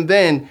 And even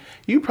then,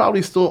 you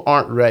probably still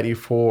aren't ready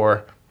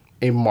for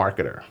a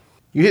marketer.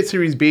 You hit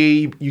Series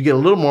B, you get a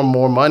little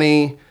more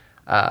money.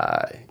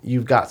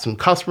 You've got some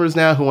customers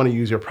now who want to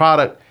use your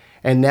product,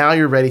 and now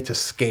you're ready to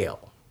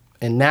scale.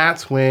 And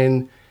that's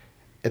when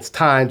it's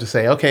time to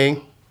say,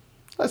 okay,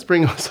 let's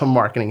bring on some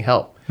marketing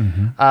help.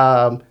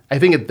 I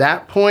think at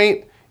that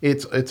point,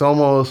 it's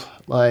almost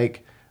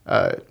like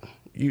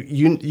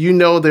you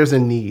know there's a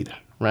need,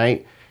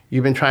 right?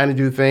 You've been trying to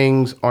do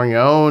things on your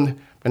own,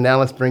 but now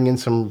let's bring in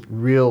some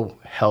real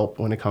help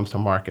when it comes to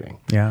marketing.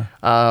 Yeah.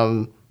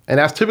 And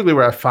that's typically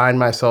where I find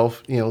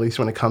myself, at least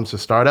when it comes to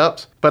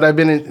startups. But I've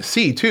been in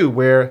C too,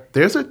 where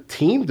there's a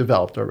team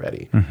developed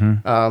already.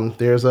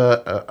 There's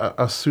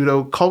a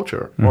pseudo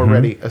culture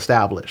already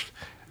established.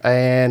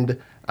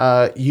 And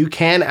you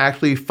can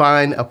actually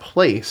find a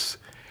place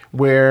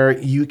where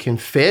you can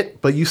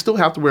fit, but you still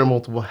have to wear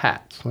multiple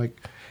hats.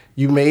 Like,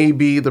 you may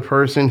be the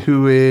person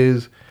who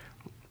is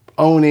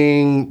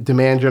owning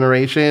demand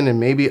generation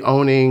and maybe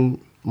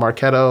owning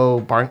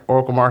Marketo,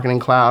 Oracle Marketing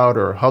Cloud,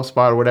 or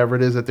HubSpot, or whatever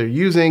it is that they're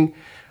using.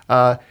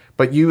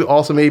 But you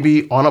also may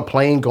be on a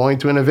plane going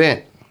to an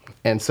event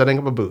and setting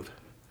up a booth.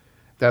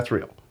 That's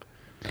real.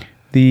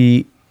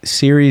 The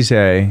Series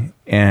A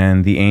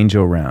and the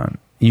angel round,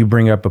 you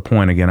bring up a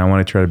point again. I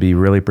want to try to be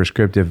really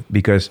prescriptive,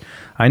 because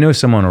I know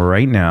someone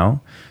right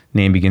now,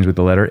 name begins with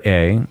the letter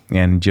A,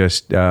 and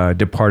just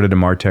departed a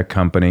MarTech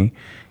company,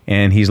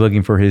 and he's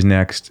looking for his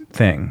next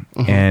thing.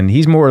 And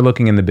he's more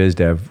looking in the biz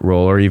dev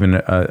role, or even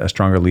a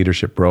stronger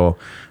leadership role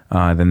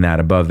than that,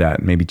 above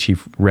that, maybe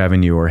chief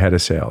revenue or head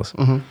of sales.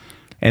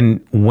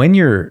 And when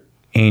you're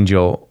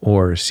angel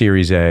or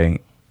Series A,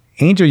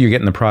 angel, you're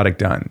getting the product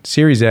done.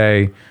 Series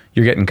A,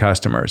 you're getting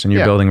customers and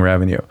you're building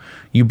revenue.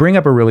 You bring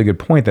up a really good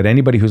point that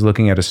anybody who's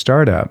looking at a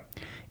startup,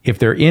 if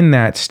they're in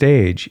that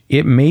stage,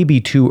 it may be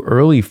too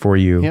early for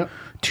you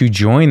to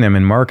join them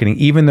in marketing,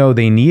 even though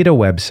they need a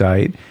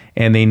website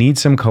and they need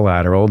some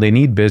collateral, they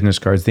need business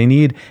cards, they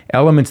need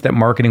elements that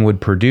marketing would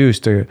produce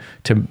to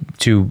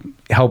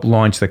help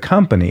launch the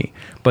company,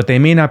 but they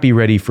may not be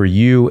ready for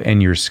you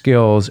and your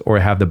skills, or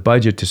have the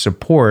budget to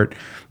support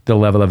the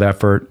level of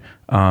effort,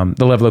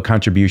 the level of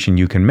contribution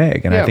you can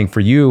make. And I think for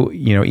you,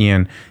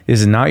 Ian,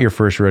 this is not your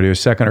first rodeo,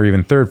 second or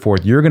even third,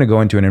 fourth. You're going to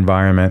go into an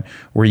environment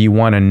where you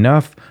want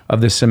enough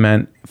of the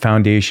cement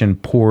foundation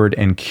poured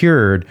and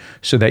cured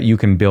so that you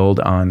can build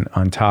on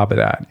top of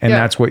that. And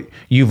that's what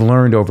you've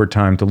learned over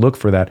time, to look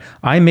for that.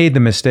 I made the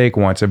mistake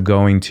once of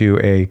going to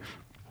a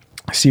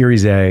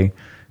Series A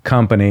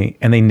company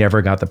and they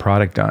never got the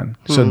product done.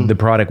 So the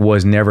product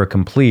was never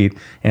complete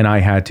and I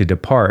had to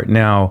depart.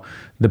 Now,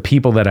 the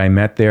people that I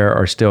met there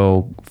are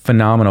still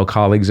phenomenal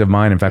colleagues of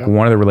mine. In fact,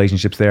 one of the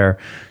relationships there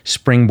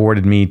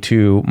springboarded me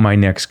to my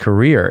next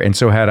career. And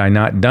so had I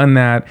not done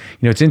that,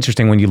 it's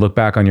interesting when you look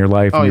back on your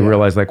life and you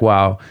realize, like,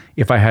 wow,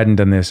 if I hadn't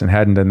done this and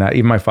hadn't done that.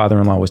 Even my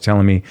father-in-law was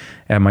telling me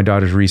at my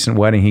daughter's recent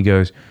wedding, he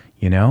goes,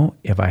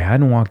 if I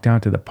hadn't walked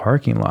out to the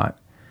parking lot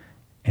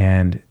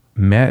and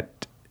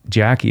met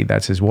Jackie,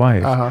 that's his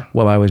wife,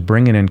 while I was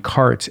bringing in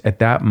carts at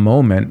that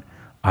moment,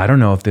 I don't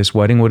know if this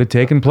wedding would have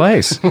taken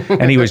place.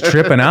 And he was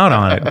tripping out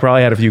on it.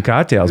 Probably had a few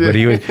cocktails, but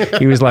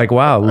he was like,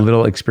 wow,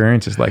 little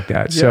experiences like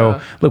that. So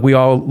look, we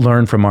all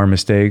learn from our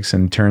mistakes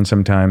and turn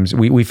sometimes.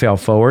 We fail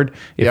forward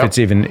if it's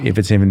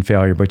even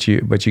failure, but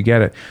you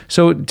get it.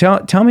 So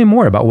tell me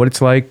more about what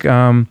it's like,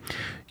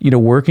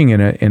 working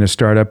in a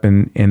startup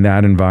in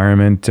that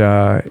environment,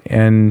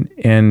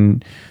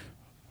 and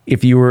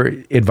if you were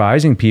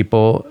advising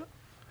people,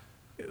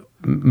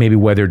 maybe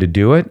whether to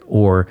do it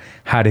or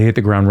how to hit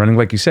the ground running.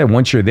 Like you said,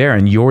 once you're there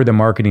and you're the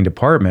marketing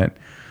department,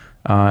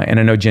 and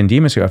I know Jen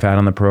Demas, who I've had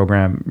on the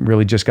program,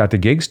 really just got to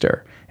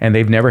Gigster, and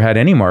they've never had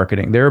any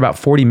marketing. They're about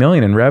 $40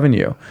 million in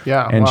revenue.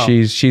 And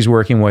she's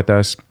working with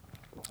us,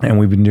 and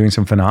we've been doing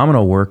some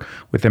phenomenal work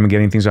with them and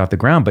getting things off the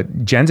ground.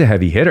 But Jen's a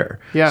heavy hitter.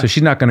 So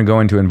she's not going to go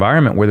into an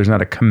environment where there's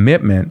not a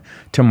commitment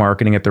to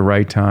marketing at the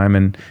right time.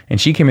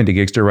 And she came into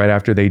Gigster right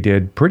after they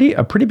did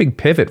a pretty big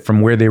pivot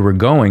from where they were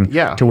going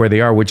to where they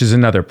are, which is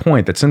another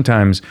point, that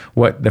sometimes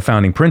what the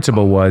founding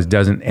principle was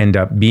doesn't end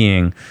up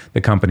being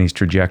the company's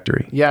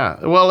trajectory.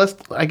 Well, let's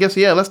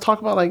talk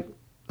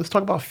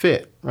about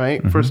fit,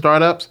 right? For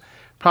startups,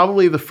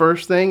 probably the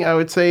first thing I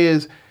would say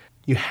is,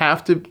 you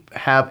have to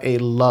have a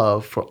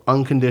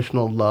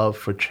unconditional love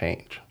for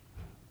change,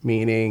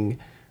 meaning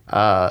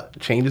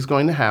change is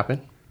going to happen.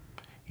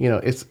 You know,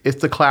 it's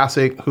the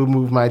classic "who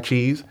moved my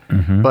cheese,"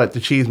 but the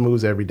cheese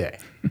moves every day.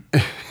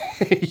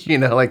 You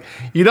know, like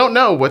you don't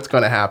know what's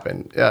going to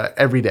happen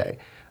every day.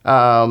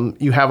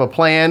 You have a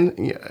plan.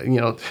 You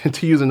know,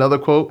 to use another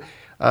quote,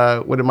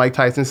 what did Mike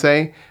Tyson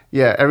say?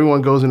 Yeah,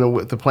 everyone goes in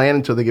with the plan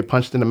until they get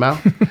punched in the mouth.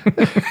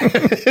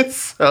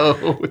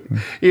 So,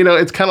 you know,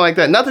 it's kind of like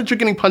that. Not that you're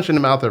getting punched in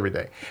the mouth every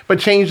day, but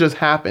change just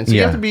happens. So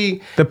you have to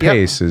be... The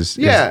pace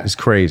is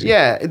crazy.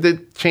 Yeah, the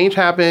change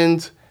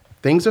happens.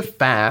 Things are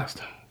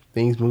fast.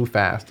 Things move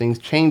fast. Things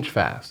change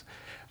fast.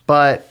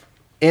 But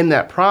in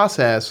that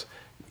process,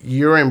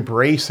 you're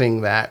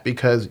embracing that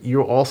because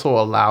you're also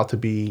allowed to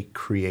be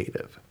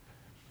creative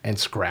and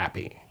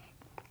scrappy.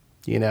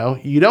 You know,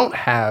 you don't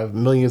have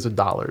millions of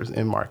dollars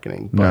in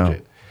marketing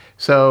budget. No.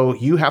 So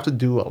you have to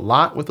do a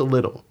lot with a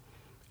little.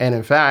 And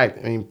in fact,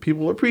 I mean,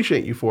 people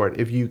appreciate you for it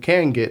if you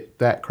can get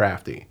that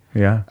crafty.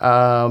 Yeah.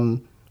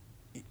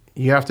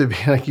 You have to be,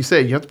 like you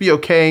said, you have to be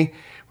okay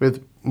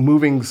with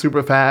moving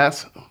super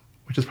fast,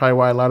 which is probably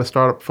why a lot of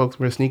startup folks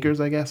wear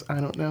sneakers, I guess.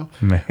 I don't know.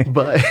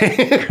 But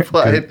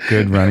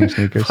good running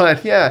sneakers.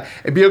 But yeah,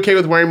 and be okay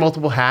with wearing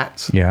multiple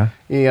hats. Yeah.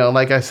 You know,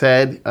 like I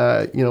said,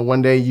 you know,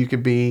 one day you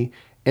could be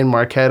in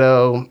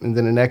Marketo, and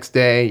then the next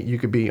day you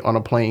could be on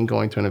a plane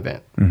going to an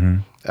event.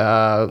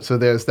 So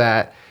there's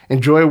that.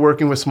 Enjoy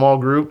working with small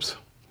groups.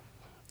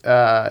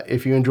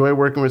 If you enjoy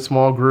working with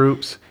small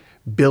groups,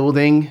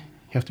 building, you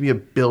have to be a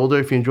builder.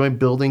 If you enjoy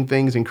building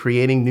things and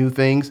creating new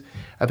things,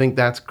 I think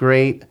that's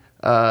great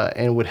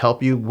and would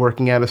help you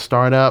working at a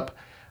startup.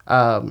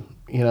 You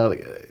know,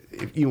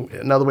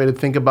 another way to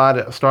think about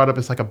it, a startup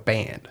is like a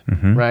band,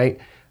 right?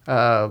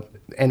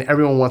 And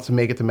everyone wants to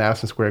make it to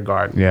Madison Square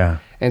Garden. Yeah.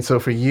 And so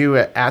for you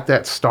at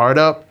that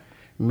startup,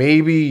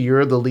 maybe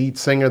you're the lead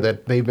singer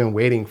that they've been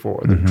waiting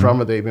for, the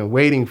drummer they've been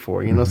waiting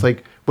for. You know, it's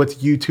like, what's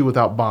U2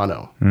 without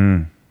Bono?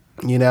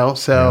 You know,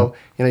 so,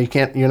 you know,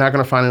 you're not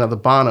going to find another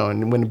Bono.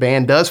 And when the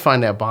band does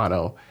find that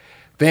Bono,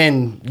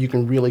 then you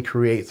can really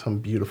create some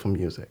beautiful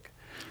music.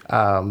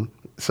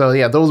 So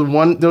yeah, those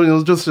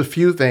are just a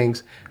few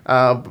things,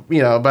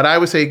 you know, but I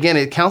would say, again,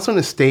 it counts on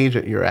the stage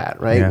that you're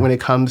at, right? Yeah. When it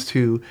comes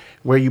to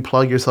where you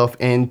plug yourself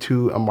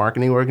into a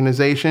marketing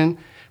organization,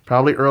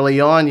 probably early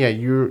on, yeah,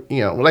 you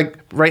know, like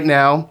right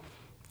now,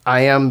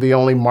 I am the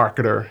only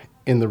marketer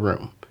in the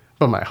room,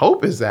 but my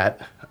hope is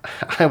that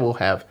I will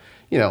have,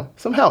 you know,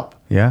 some help.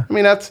 Yeah. I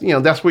mean, that's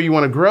where you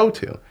want to grow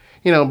to,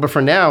 you know, but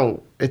for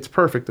now, it's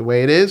perfect the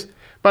way it is.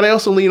 But I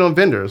also lean on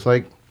vendors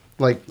like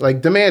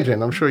Demand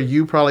Gen. I'm sure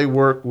you probably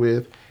work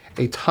with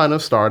a ton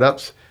of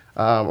startups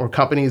or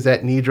companies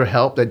that need your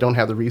help that don't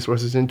have the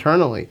resources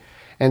internally.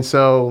 And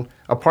so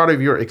a part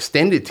of your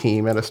extended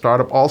team at a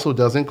startup also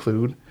does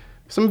include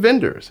some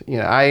vendors. You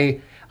know,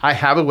 I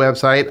have a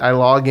website. I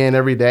log in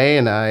every day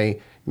and I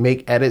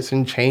make edits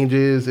and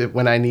changes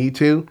when I need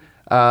to.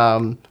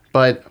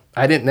 But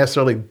I didn't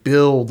necessarily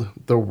build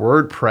the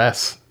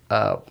WordPress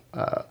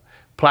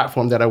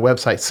platform that our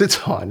website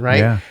sits on, right?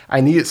 Yeah.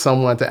 I needed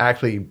someone to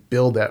actually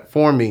build that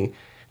for me,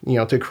 you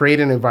know, to create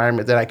an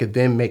environment that I could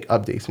then make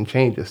updates and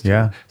changes to.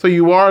 Yeah. So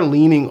you are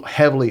leaning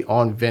heavily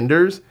on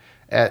vendors,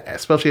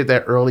 especially at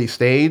that early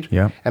stage.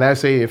 Yeah. And I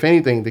say, if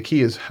anything, the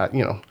key is, how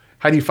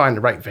do you find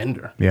the right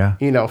vendor? Yeah.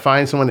 You know,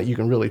 find someone that you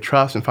can really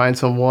trust and find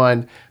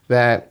someone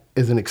that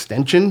is an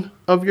extension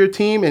of your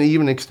team and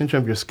even an extension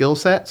of your skill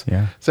sets.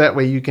 Yeah. So that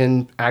way you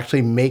can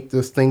actually make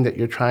this thing that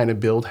you're trying to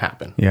build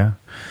happen. Yeah.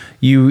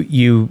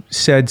 You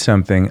said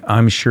something,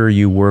 I'm sure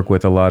you work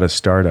with a lot of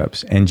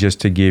startups, and just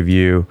to give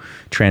you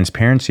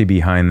transparency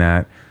behind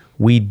that,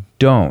 we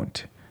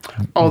don't.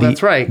 Oh,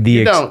 that's right.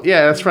 You don't.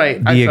 Yeah, that's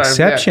right. The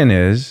exception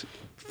is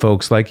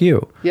folks like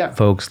you,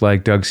 folks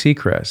like Doug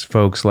Seacrest,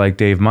 folks like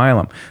Dave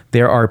Milam.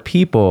 There are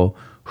people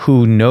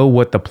who know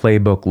what the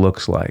playbook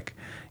looks like.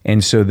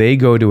 And so they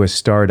go to a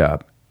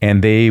startup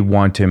and they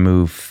want to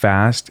move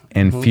fast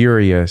and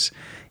furious,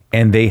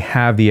 and they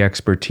have the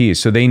expertise.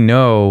 So they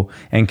know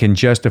and can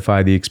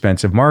justify the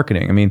expense of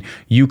marketing. I mean,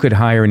 you could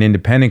hire an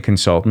independent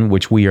consultant,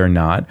 which we are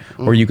not,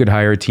 or you could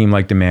hire a team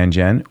like Demand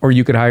Gen, or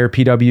you could hire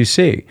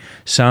PwC.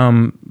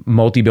 Some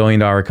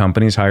multi-billion-dollar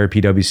companies hire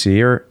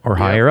PwC or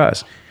hire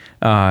us.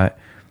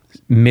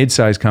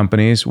 Mid-sized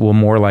companies will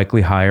more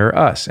likely hire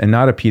us and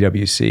not a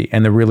PwC.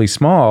 And the really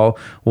small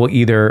will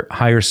either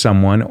hire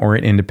someone or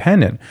an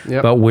independent.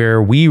 Yep. But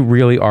where we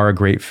really are a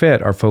great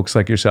fit are folks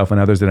like yourself and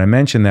others that I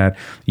mentioned, that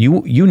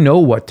you know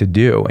what to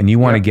do and you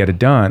want to get it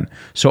done.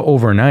 So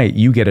overnight,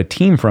 you get a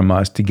team from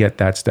us to get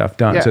that stuff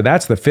done. Yeah. So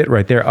that's the fit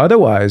right there.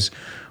 Otherwise,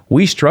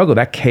 we struggle.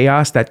 That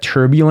chaos, that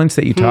turbulence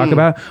that you talk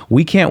about,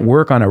 we can't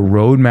work on a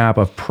roadmap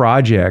of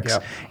projects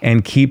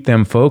and keep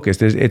them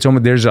focused.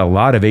 There's a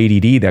lot of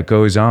ADD that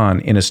goes on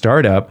in a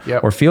startup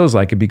or feels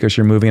like it because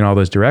you're moving in all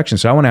those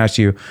directions. So I want to ask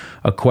you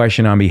a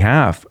question on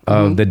behalf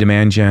of the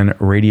Demand Gen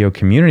radio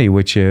community,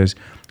 which is,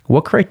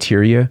 what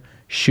criteria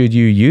should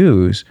you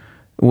use?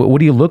 What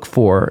do you look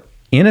for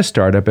in a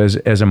startup as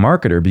a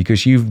marketer,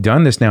 because you've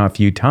done this now a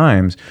few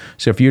times.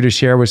 So if you were to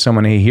share with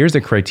someone, hey, here's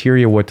the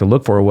criteria, what to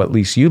look for, or what at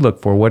least you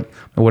look for, what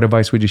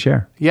advice would you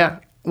share? Yeah.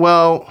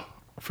 Well,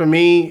 for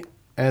me,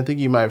 and I think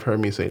you might have heard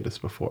me say this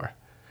before,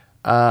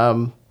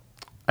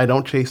 I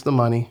don't chase the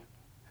money.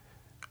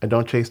 I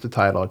don't chase the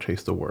title. I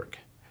chase the work.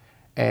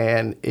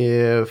 And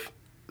if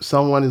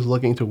someone is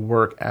looking to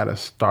work at a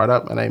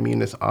startup, and I mean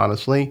this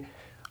honestly,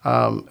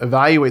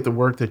 evaluate the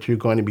work that you're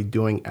going to be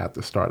doing at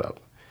the startup,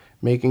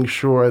 making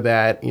sure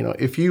that,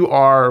 if you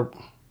are,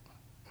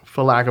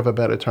 for lack of a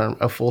better term,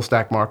 a full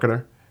stack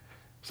marketer,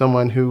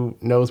 someone who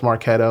knows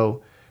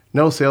Marketo,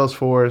 knows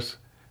Salesforce,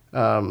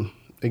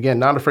 again,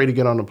 not afraid to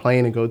get on a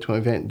plane and go to an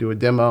event and do a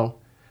demo,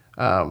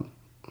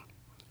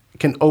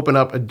 can open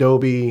up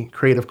Adobe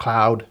Creative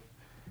Cloud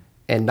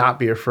and not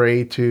be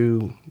afraid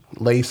to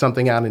lay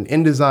something out in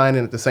InDesign and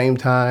at the same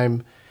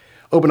time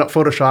open up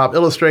Photoshop,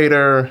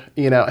 Illustrator,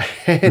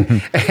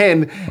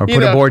 and or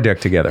put a board deck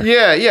together.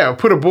 Yeah,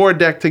 put a board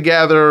deck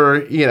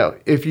together.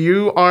 If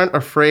you aren't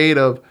afraid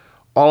of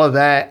all of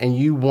that and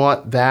you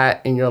want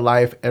that in your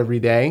life every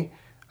day,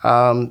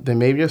 then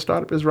maybe a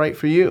startup is right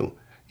for you.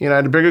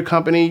 At a bigger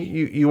company,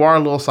 you are a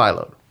little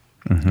siloed.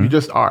 You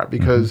just are,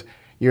 because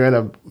you're in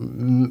a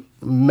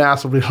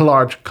massively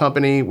large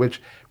company,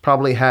 which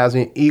probably has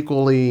an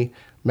equally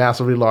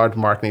massively large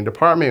marketing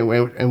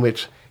department in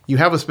which you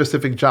have a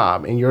specific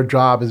job, and your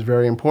job is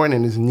very important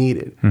and is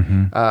needed.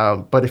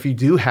 But if you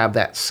do have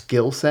that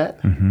skill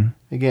set,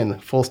 again,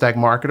 full stack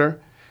marketer,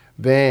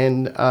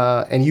 then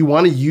and you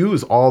want to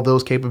use all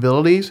those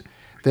capabilities,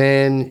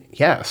 then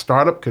a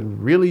startup could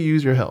really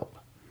use your help.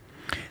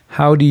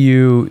 How do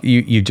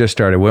you just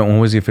started? When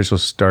was the official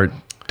start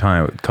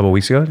time? A couple of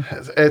weeks ago?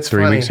 It's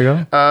 3 funny. weeks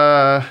ago?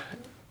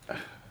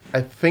 I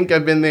think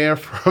I've been there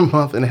for a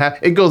month and a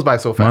half. It goes by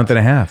so fast. Month and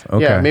a half.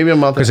 Okay. Yeah, maybe a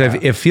month and a half.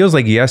 Because it feels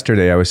like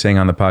yesterday I was saying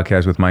on the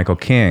podcast with Michael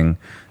King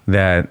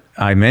that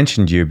I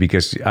mentioned you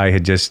because he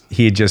had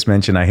just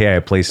mentioned, hey, I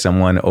placed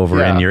someone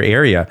over in your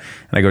area.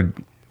 And I go,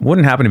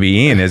 wouldn't happen to be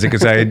Ian, is it?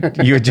 Because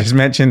you had just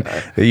mentioned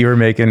that you were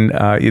making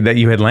that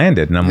you had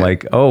landed, and I'm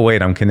like, oh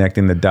wait, I'm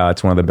connecting the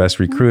dots. One of the best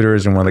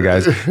recruiters and one of the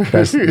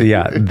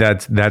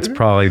guys. That's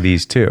probably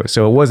these two.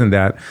 So it wasn't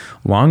that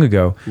long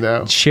ago.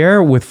 No.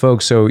 Share with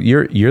folks. So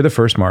you're the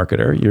first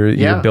marketer.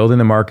 You're building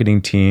the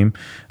marketing team.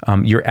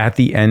 You're at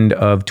the end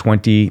of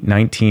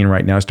 2019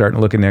 right now, starting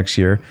to look at next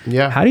year.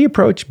 Yeah. How do you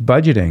approach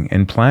budgeting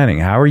and planning?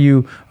 How are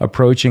you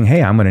approaching?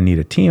 Hey, I'm going to need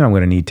a team. I'm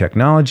going to need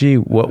technology.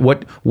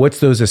 What's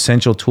those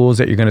essential tools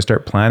that you're going to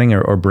start planning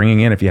or bringing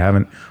in if you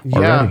haven't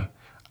already?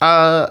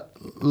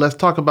 Let's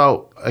talk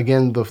about,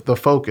 again, the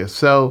focus.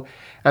 So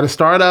at a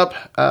startup,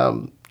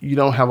 you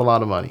don't have a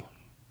lot of money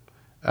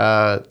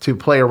to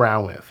play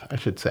around with, I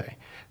should say.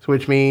 So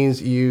which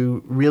means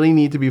you really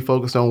need to be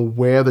focused on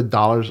where the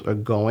dollars are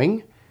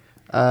going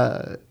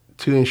to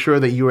ensure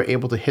that you are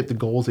able to hit the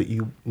goals that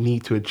you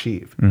need to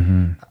achieve.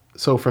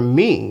 So for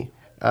me,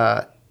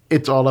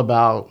 it's all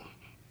about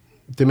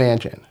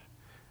demand gen,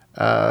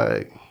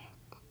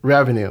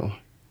 revenue,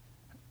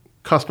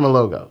 customer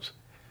logos.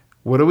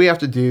 What do we have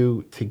to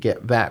do to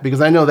get that?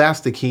 Because I know that's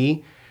the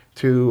key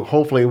to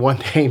hopefully one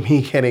day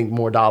me getting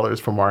more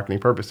dollars for marketing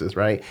purposes,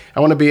 right? I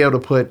want to be able to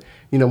put,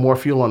 more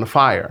fuel on the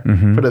fire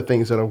for the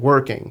things that are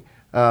working.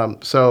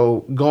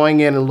 So going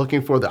in and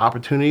looking for the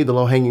opportunity, the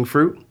low-hanging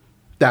fruit,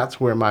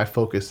 that's where my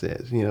focus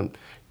is.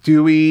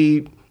 Do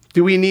we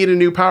need a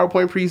new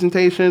PowerPoint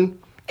presentation?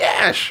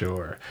 Yeah,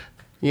 sure.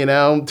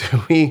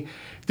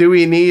 Do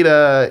we need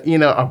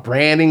a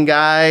branding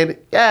guide?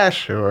 Yeah,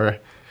 sure.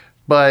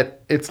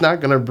 But it's not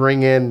going to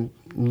bring in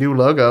new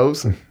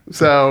logos.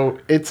 So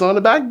it's on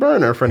the back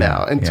burner for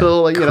now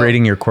until,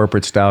 creating your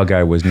corporate style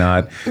guide was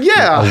not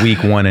a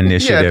week one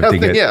initiative to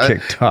get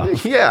kicked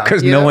off. Yeah.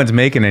 Because no one's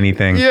making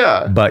anything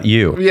but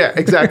you. Yeah,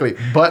 exactly.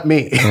 But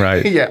me.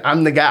 Right. Yeah,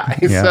 I'm the guy.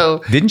 Yeah.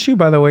 So didn't you,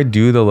 by the way,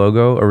 do the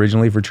logo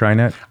originally for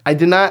TriNet? I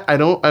did not. I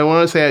want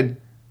to say I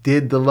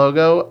did the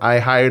logo. I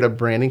hired a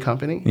branding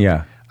company.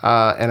 Yeah.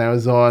 And I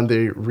was on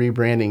the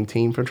rebranding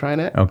team for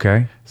TriNet.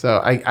 Okay. So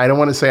I don't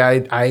want to say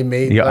I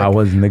made. I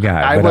wasn't the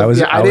guy, but I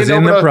was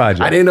in the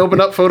project. I didn't open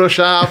up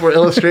Photoshop or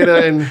Illustrator,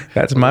 and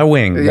that's my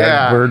wing.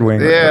 That bird wing.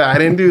 Yeah, I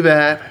didn't do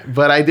that,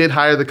 but I did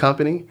hire the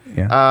company.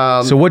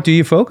 Yeah. So what do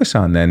you focus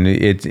on then?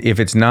 If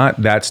it's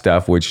not that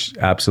stuff, which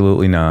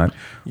absolutely not.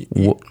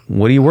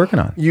 What are you working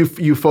on?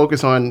 You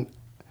focus on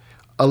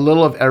a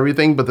little of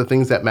everything, but the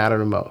things that matter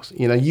the most.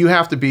 You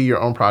have to be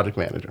your own project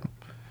manager.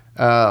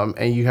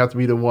 And you have to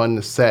be the one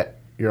to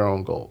set your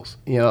own goals.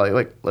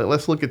 Like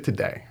let's look at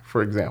today,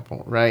 for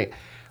example, right?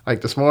 Like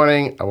this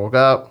morning, I woke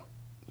up,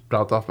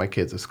 dropped off my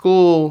kids at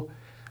school.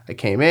 I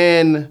came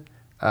in,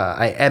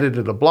 I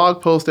edited a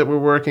blog post that we're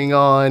working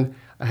on.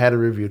 I had to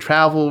review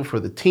travel for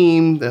the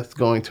team that's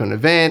going to an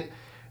event.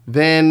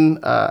 Then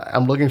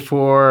I'm looking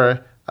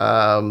for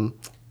a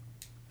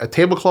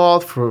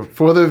tablecloth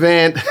for the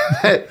event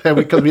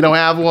because we don't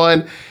have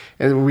one.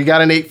 And we got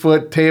an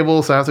 8-foot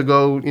table, so I have to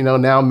go,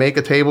 now make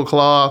a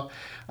tablecloth.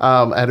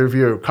 I had to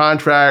review a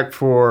contract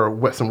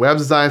for some web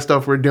design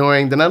stuff we're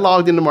doing. Then I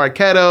logged into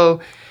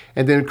Marketo,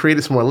 and then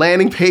created some more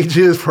landing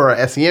pages for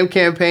our SEM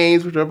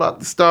campaigns, which are about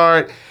to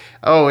start.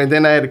 Oh, and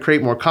then I had to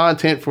create more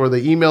content for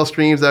the email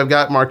streams that I've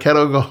got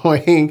Marketo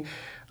going.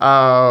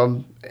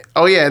 And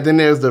then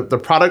there's the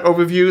product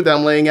overview that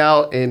I'm laying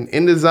out in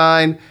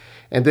InDesign,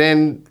 and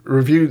then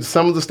reviewed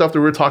some of the stuff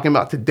that we're talking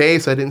about today,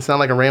 so I didn't sound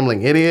like a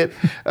rambling idiot.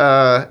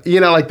 That's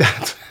You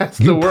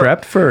the work.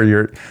 prepped for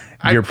your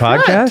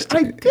podcast?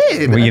 I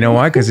did. Well, you know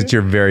why? Because it's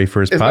your very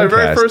first It's podcast. my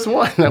very first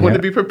one. I wanted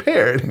to be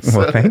prepared. So.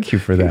 Well, thank you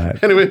for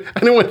that. Anyway, I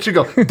didn't want you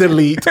to go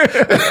delete.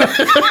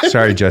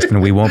 Sorry,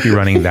 Justin, we won't be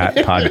running that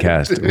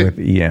podcast with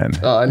Ian.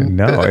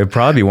 No, it'd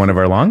probably be one of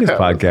our longest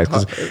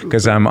podcasts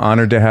because I'm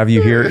honored to have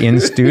you here in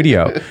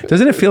studio.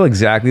 Doesn't it feel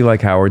exactly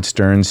like Howard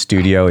Stern's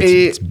studio?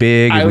 It's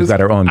big. We've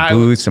got our own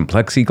booth, some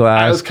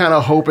plexiglass. I was kind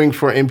of hoping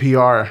for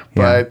NPR,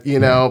 but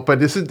but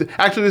this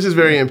is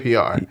very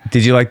NPR.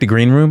 Did you like the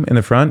green room in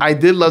the front? I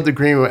did love the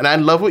green room, and I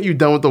love what you've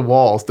done with the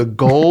walls. The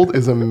gold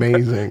is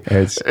amazing.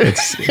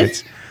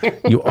 It's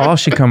you all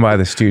should come by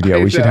the studio.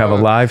 We should have a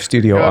live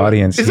studio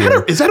audience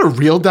here. Is that a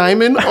real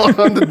diamond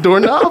on the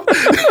doorknob?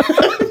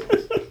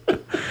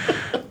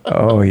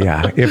 Oh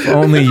yeah. If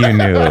only you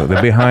knew the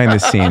behind the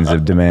scenes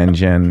of Demand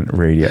Gen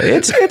Radio.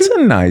 It's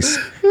a nice,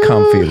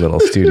 comfy little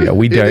studio.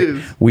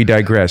 We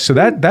digress. So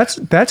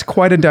that's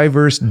quite a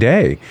diverse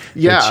day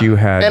that you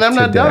had. And I'm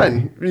not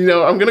today.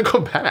 done. I'm gonna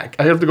go back.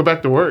 I have to go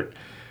back to work.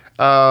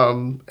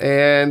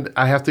 And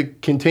I have to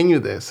continue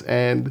this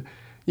and,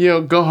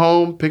 go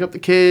home, pick up the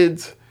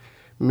kids,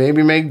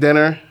 maybe make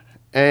dinner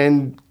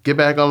and get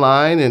back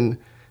online. And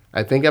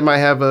I think I might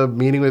have a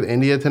meeting with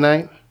India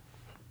tonight.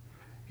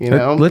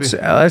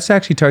 Let's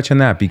actually touch on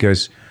that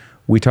because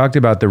we talked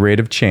about the rate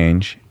of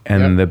change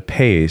and the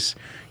pace.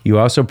 You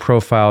also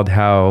profiled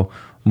how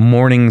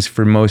mornings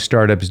for most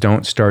startups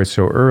don't start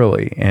so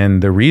early.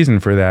 And the reason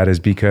for that is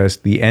because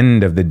the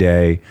end of the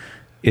day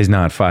is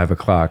not 5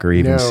 o'clock or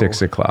even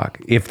 6 o'clock,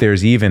 if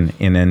there's even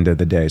an end of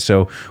the day.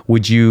 So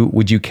would you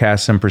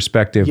cast some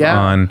perspective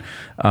on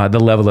the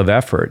level of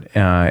effort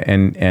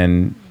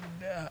and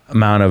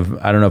amount of,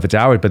 I don't know if it's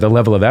hours, but the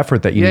level of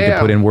effort that you need to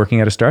put in working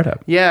at a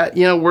startup?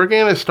 Yeah, working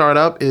at a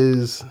startup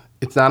it's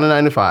not a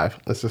 9 to 5.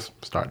 Let's just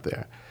start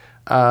there.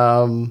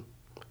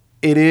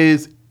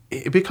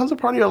 It becomes a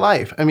part of your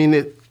life. I mean,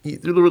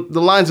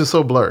 the lines are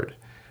so blurred.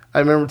 I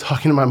remember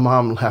talking to my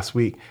mom last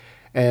week,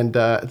 and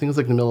I think it was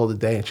like in the middle of the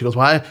day, and she goes,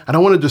 "Well, I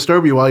don't want to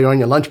disturb you while you're on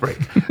your lunch break."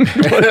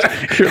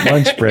 Your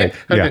lunch break.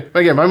 Okay. Yeah.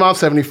 Again, my mom's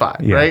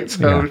 75, right?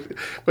 So,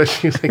 but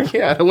she was like,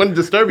 "Yeah, I don't want to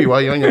disturb you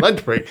while you're on your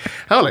lunch break."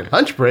 I was like,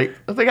 "Lunch break?" I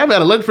was like, "I've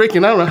had a lunch break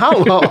in I don't know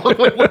how long."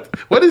 Like,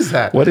 what is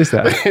that? What is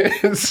that?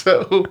 And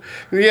so,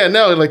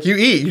 like you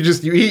eat,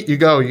 you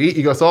go.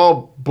 It's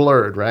all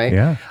blurred, right?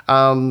 Yeah.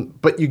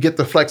 But you get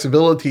the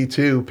flexibility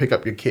to pick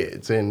up your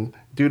kids and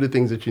do the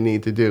things that you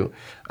need to do.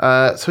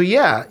 I'm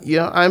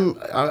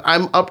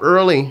up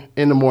early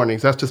in the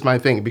mornings. That's just my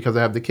thing because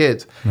I have the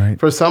kids. Right.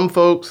 For some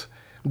folks,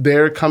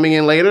 they're coming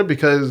in later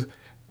because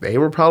they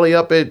were probably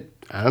up at,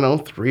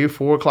 3 or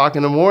 4 o'clock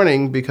in the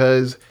morning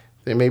because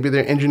maybe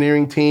their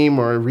engineering team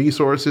or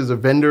resources or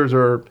vendors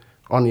are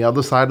on the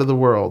other side of the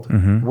world,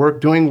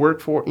 doing work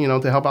for,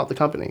 to help out the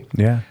company.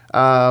 Yeah.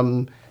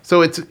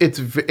 So it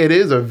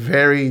is a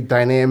very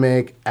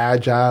dynamic,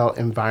 agile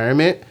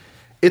environment.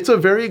 It's a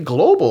very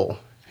global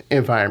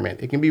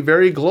environment. It can be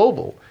very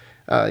global.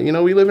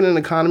 We live in an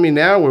economy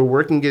now where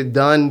work can get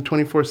done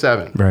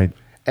 24/7. Right.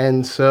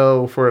 And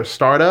so for a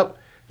startup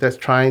that's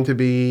trying to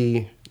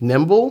be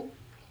nimble,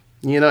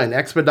 and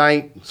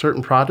expedite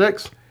certain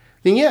projects,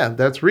 then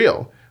that's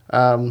real.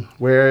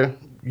 Where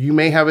you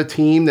may have a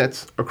team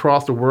that's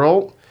across the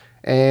world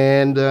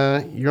and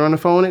you're on the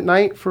phone at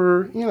night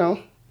for,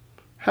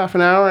 half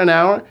an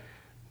hour,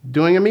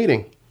 doing a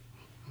meeting.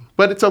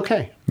 But it's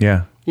okay.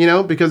 Yeah.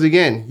 Because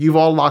again, you've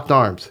all locked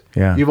arms.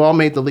 Yeah. You've all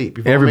made the leap.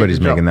 Everybody's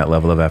making that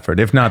level of effort.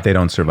 If not, they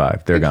don't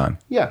survive. They're gone.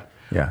 Yeah.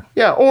 Yeah.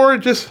 Yeah. Or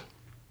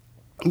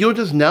you'll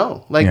just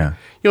know.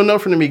 You'll know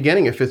from the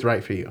beginning if it's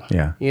right for you.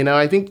 Yeah.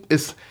 I think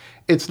it's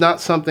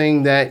not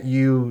something that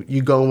you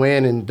go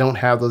in and don't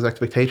have those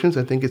expectations.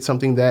 I think it's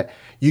something that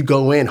you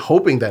go in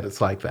hoping that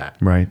it's like that.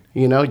 Right.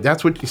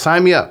 That's what you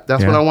sign me up.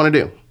 That's what I want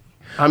to do.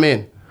 I'm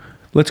in.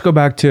 Let's go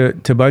back to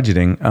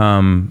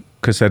budgeting.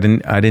 Because I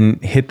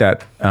didn't hit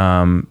that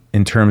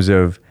in terms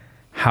of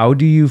how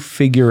do you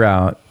figure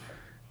out,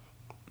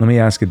 let me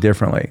ask it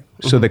differently.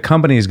 So the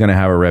company is going to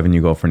have a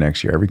revenue goal for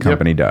next year. Every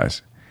company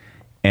does.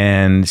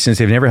 And since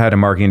they've never had a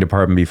marketing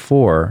department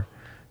before,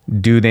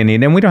 do they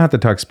need, and we don't have to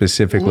talk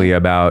specifically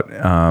about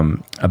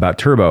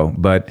Turbo,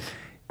 but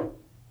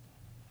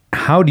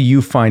how do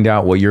you find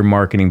out what your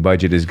marketing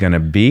budget is going to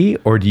be?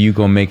 Or do you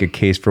go make a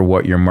case for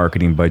what your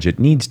marketing budget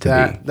needs to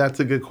be? That's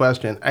a good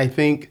question. I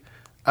think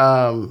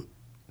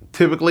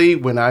typically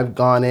when I've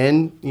gone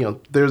in,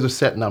 there's a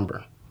set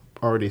number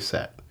already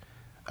set.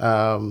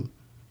 I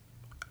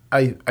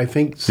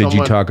think Did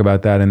you talk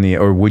about that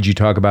would you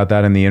talk about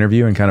that in the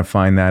interview and kind of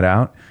find that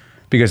out?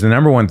 Because the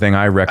number one thing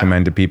I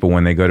recommend to people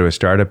when they go to a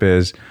startup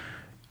is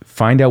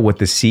find out what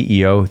the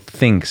CEO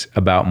thinks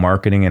about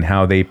marketing and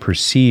how they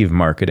perceive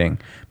marketing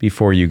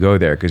before you go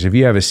there. Because if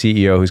you have a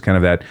CEO who's kind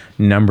of that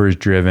numbers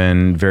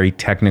driven, very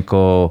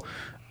technical,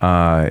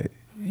 I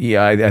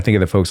think of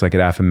the folks like at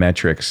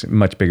Affymetrix,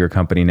 much bigger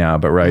company now,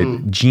 but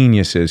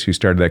geniuses who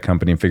started that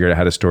company and figured out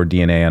how to store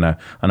DNA on a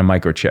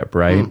microchip,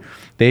 right?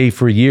 They,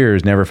 for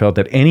years, never felt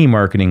that any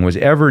marketing was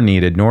ever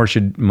needed, nor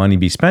should money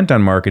be spent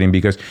on marketing,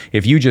 because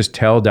if you just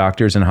tell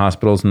doctors and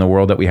hospitals in the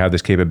world that we have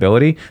this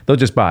capability, they'll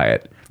just buy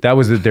it. That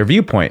was their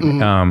viewpoint,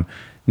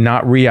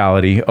 not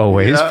reality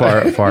always,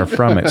 far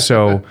from it.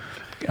 So,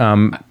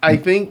 I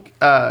think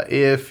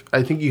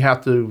you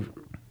have to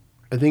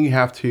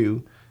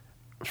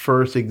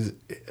first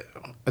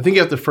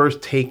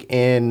take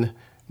in,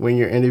 when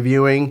you're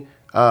interviewing,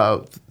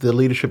 the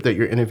leadership that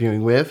you're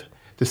interviewing with,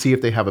 to see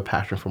if they have a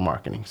passion for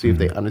marketing, see if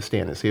they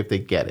understand it, see if they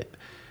get it,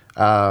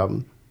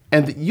 and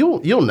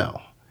you'll know,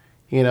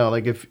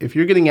 like if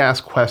you're getting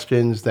asked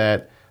questions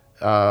that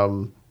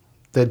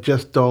that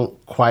just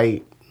don't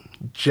quite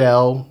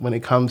gel when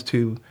it comes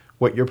to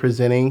what you're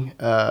presenting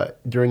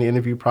during the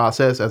interview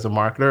process as a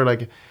marketer.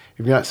 Like if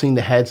you're not seeing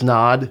the heads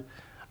nod,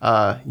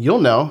 you'll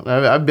know.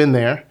 I've been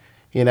there.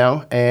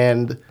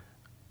 And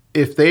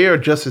if they are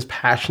just as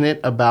passionate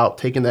about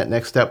taking that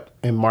next step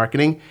in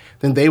marketing,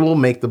 then they will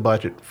make the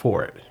budget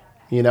for it.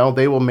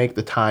 They will make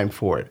the time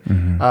for it.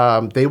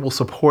 They will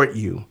support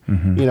you,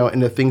 in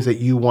the things that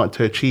you want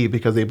to achieve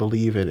because they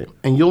believe in it.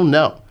 And you'll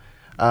know.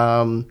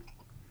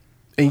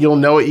 And you'll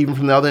know it even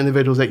from the other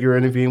individuals that you're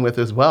interviewing with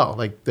as well.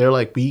 Like they're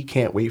like, we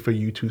can't wait for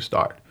you to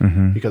start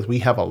because we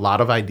have a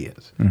lot of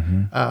ideas.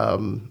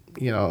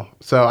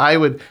 So I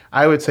would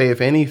say,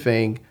 if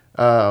anything,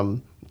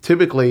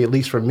 typically, at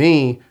least for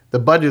me, the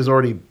budget has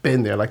already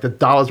been there. Like the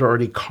dollars are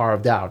already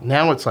carved out.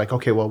 Now it's like,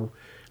 okay, well,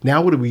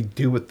 now what do we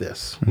do with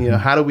this?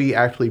 How do we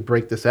actually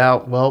break this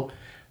out? Well,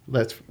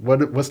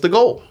 what's the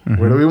goal?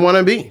 Where do we want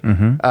to be?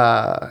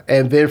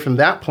 And then from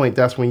that point,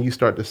 that's when you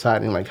start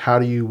deciding, like, how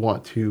do you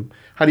want to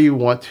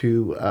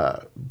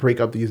break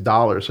up these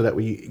dollars so that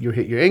you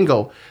hit your end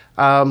goal?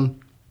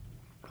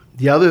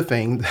 The other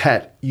thing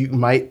that you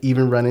might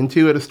even run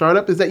into at a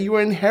startup is that you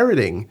are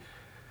inheriting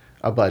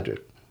a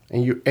budget.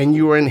 And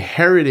you are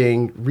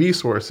inheriting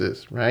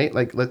resources, right?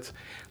 Like let's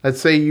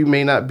say you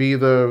may not be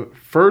the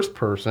first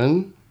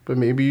person, but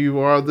maybe you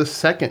are the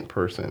second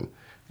person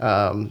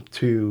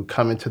to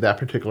come into that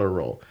particular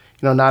role.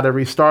 Not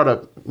every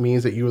startup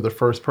means that you were the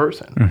first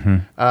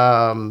person,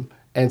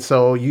 and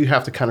so you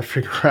have to kind of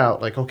figure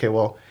out, like, okay,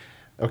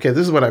 this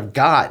is what I've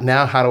got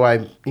now. How do I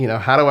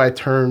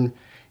turn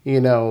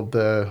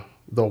the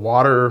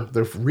water,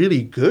 the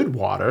really good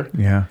water,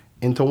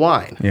 into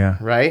wine. Yeah.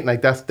 Right?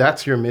 Like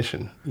that's your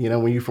mission,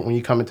 when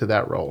you come into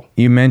that role.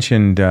 You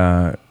mentioned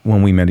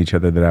when we met each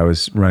other that I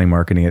was running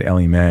marketing at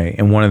Ellie Mae.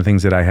 And one of the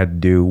things that I had to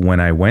do when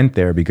I went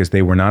there, because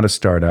they were not a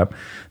startup,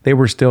 they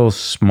were still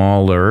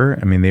smaller.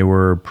 I mean, they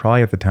were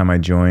probably at the time I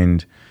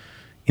joined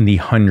in the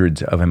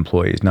hundreds of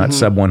employees, not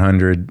sub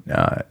 100,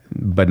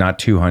 but not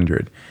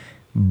 200.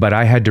 But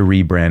I had to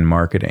rebrand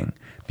marketing,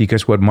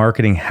 because what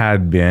marketing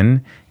had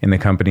been in the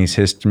company's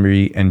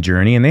history and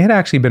journey, and they had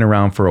actually been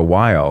around for a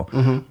while,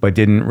 but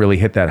didn't really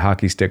hit that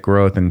hockey stick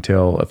growth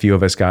until a few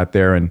of us got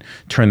there and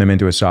turned them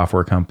into a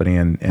software company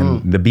and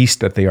the beast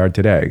that they are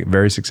today,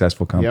 very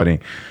successful company.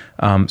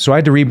 So I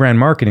had to rebrand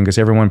marketing because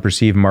everyone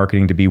perceived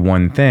marketing to be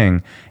one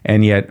thing,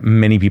 and yet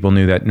many people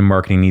knew that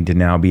marketing needed to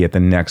now be at the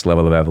next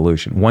level of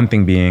evolution. One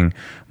thing being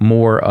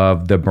more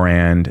of the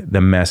brand, the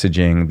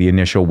messaging, the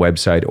initial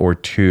website, or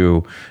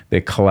two,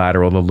 the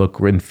collateral, the look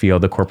and feel,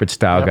 the corporate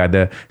style guide,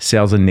 the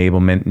sales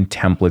enablement and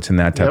templates and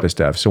that type of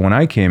stuff. So when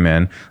I came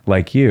in,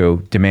 like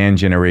you, demand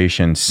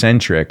generation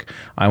centric,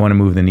 I want to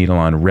move the needle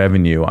on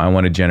revenue. I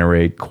want to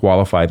generate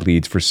qualified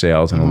leads for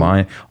sales and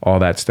align all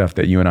that stuff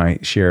that you and I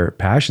share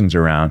passions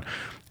around.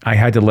 I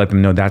had to let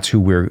them know that's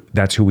who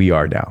we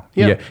are now.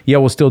 Yeah,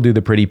 we'll still do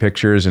the pretty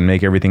pictures and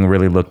make everything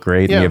really look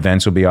great. And the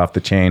events will be off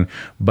the chain,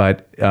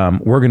 but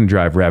we're going to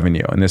drive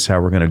revenue, and this is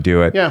how we're going to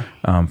do it.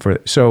 I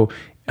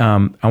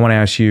want to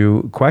ask you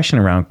a question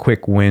around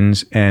quick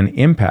wins and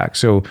impact.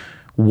 So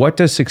what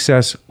does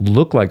success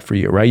look like for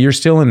you, right? You're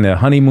still in the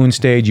honeymoon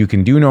stage. You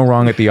can do no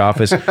wrong at the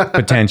office,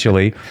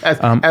 potentially.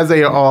 As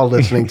they are all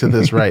listening to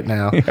this right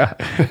now.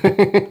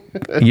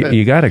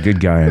 You got a good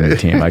guy on your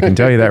team. I can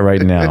tell you that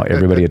right now.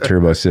 Everybody at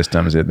Turbo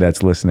Systems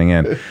that's listening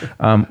in.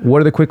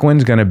 What are the quick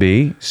wins going to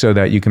be so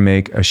that you can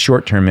make a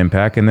short-term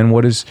impact? And then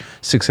what does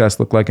success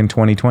look like in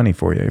 2020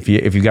 for you,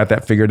 if you got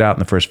that figured out in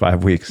the first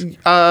 5 weeks?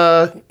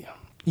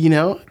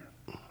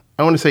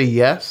 I want to say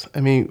yes. I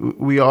mean,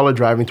 we all are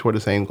driving toward the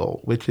same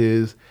goal, which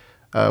is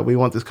we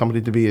want this company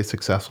to be as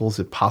successful as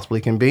it possibly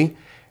can be.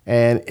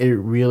 And it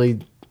really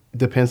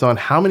depends on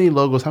how many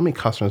logos, how many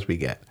customers we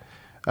get.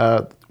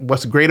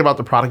 What's great about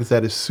the product is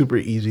that it's super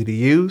easy to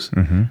use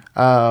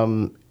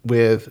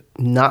with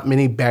not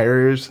many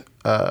barriers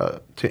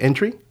to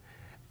entry.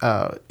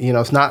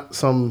 It's not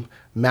some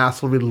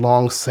massively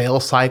long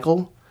sales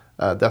cycle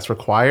that's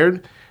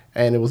required.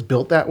 and it was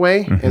built that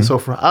way. And so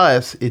for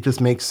us, it just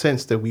makes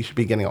sense that we should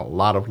be getting a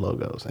lot of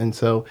logos. And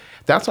so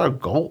that's our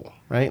goal,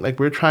 right? Like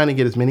we're trying to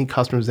get as many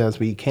customers as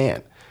we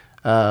can.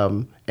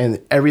 And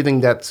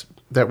everything that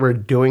we're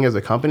doing as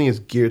a company is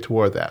geared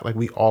toward that. Like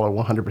we all are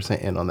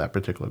 100% in on that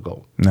particular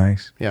goal.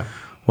 Nice. Yeah.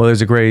 Well,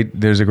 there's a great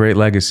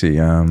legacy.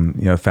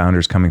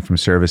 Founders coming from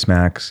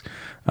ServiceMax.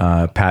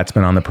 Pat's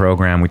been on the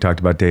program. We talked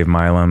about Dave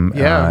Milam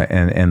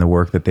and the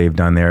work that they've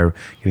done there,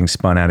 getting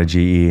spun out of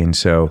GE. And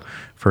so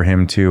for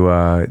him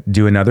to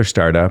do another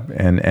startup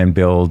and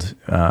build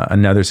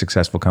another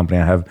successful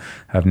company, I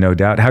have no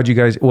doubt. How'd you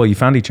guys? Well, you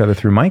found each other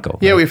through Michael.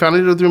 Yeah, we found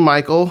each other through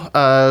Michael.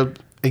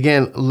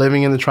 Again,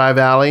 living in the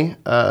Tri-Valley,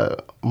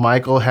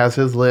 Michael has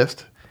his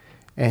list,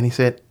 and he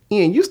said,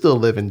 Ian, you still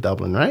live in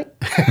Dublin, right?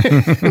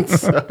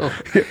 So,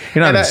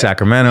 you're not in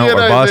Sacramento or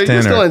Boston.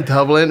 You're still in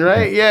Dublin,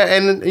 right? Yeah,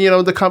 and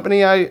the company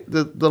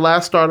the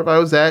last startup I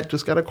was at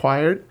just got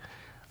acquired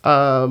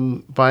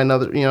by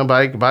another,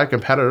 by a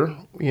competitor,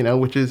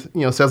 which is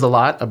says a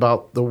lot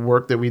about the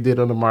work that we did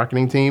on the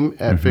marketing team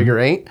at Figure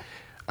 8.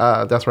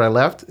 That's where I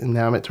left, and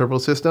now I'm at Turbo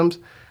Systems.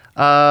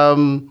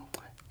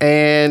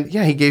 And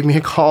yeah, he gave me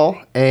a call,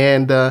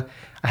 and I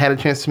had a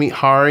chance to meet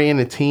Hari and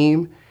the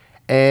team.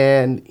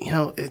 And,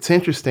 it's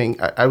interesting.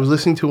 I was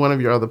listening to one of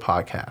your other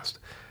podcasts.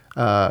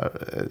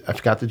 I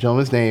forgot the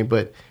gentleman's name,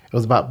 but it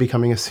was about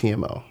becoming a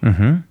CMO.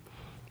 Mm-hmm.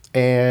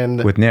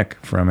 And with Nick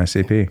from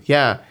SAP.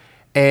 Yeah.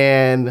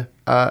 And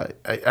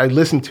I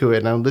listened to it,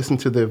 and I listened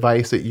to the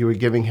advice that you were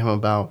giving him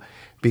about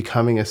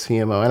becoming a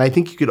CMO. And I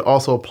think you could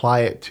also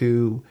apply it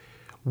to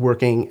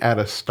working at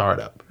a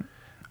startup.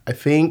 I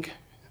think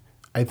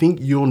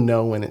you'll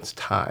know when it's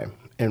time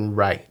and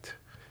right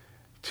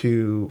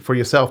for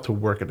yourself to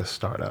work at a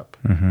startup.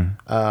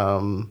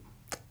 Mm-hmm.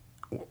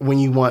 When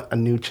you want a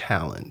new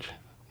challenge,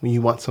 when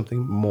you want something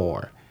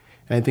more.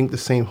 And I think the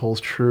same holds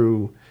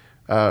true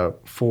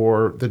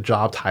for the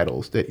job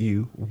titles that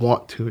you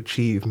want to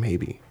achieve,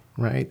 maybe,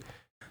 right?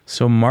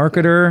 So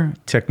marketer,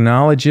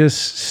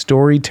 technologist,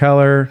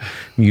 storyteller,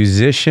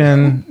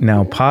 musician,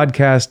 now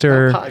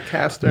podcaster.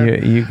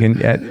 You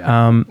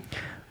can...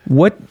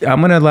 What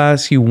I'm going to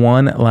ask you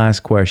one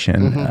last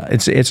question. Mm-hmm.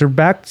 It's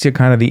back to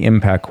kind of the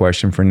impact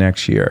question for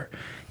next year.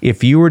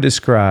 If you were to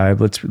describe,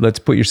 let's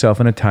put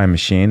yourself in a time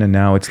machine, and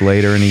now it's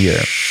later in the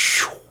year.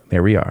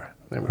 There we are.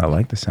 I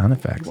like the sound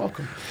effects. You're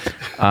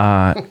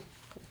welcome.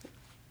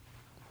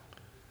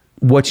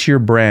 What's your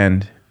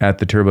brand at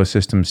the Turbo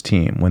Systems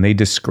team when they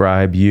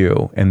describe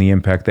you and the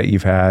impact that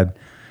you've had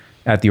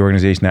at the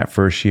organization that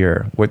first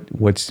year?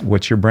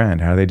 What's your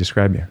brand? How do they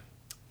describe you?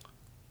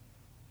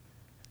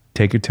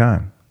 Take your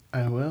time.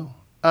 I will.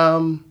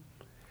 I'm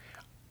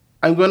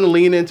going to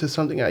lean into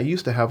something I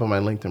used to have on my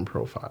LinkedIn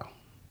profile.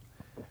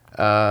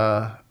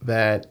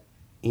 That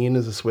Ian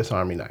is a Swiss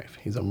Army knife.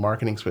 He's a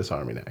marketing Swiss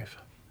Army knife.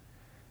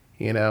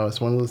 It's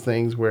one of those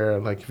things where,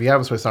 like, if you have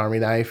a Swiss Army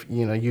knife,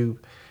 you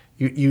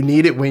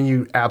need it when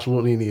you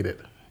absolutely need it.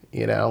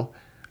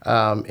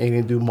 And you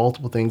can do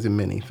multiple things and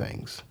many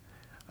things.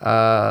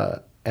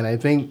 And I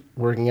think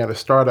working at a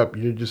startup,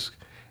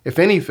 if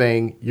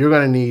anything, you're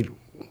going to need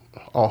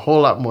a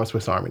whole lot more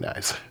Swiss Army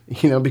knives,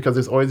 because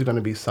there's always going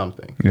to be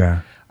something.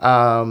 Yeah.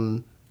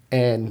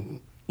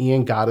 And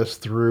Ian got us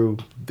through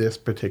this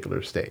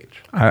particular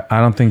stage. I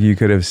don't think you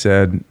could have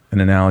said an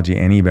analogy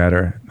any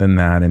better than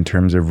that in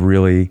terms of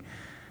really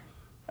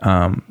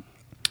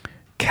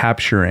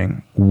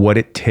capturing what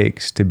it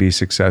takes to be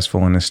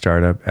successful in a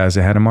startup as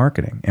a head of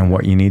marketing and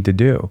what you need to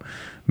do.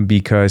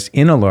 Because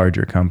in a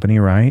larger company,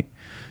 right,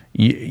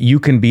 you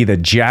can be the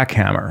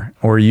jackhammer,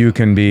 or you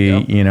can be,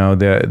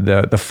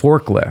 the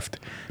forklift,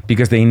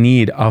 because they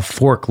need a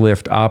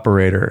forklift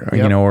operator,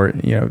 or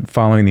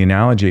following the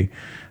analogy.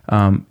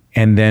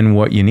 And then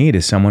what you need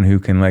is someone who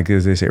can, like,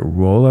 as they say,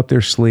 roll up their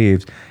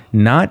sleeves,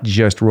 not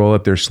just roll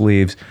up their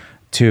sleeves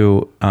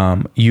to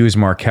use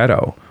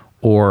Marketo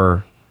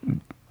or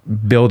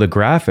build a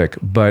graphic,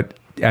 but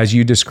as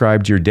you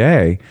described your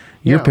day,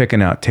 you're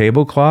picking out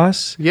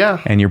tablecloths,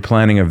 and you're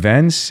planning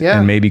events,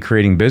 and maybe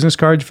creating business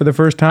cards for the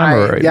first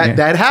time.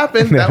 That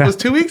happened. That was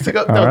 2 weeks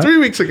ago. No, right. 3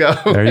 weeks ago.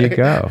 There you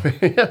go.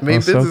 Made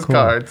business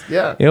cards.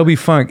 Yeah, it'll be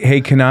fun.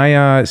 Hey, can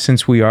I?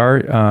 Since we are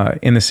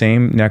in the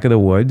same neck of the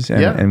woods,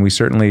 and we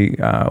certainly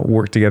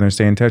work together and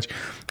stay in touch,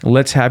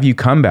 let's have you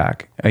come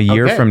back a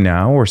year from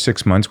now, or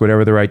 6 months,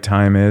 whatever the right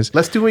time is.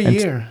 Let's do a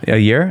year. A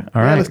year?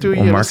 All right. Let's do a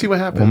year. Let's see what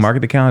happens. We'll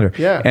mark the calendar.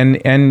 Yeah.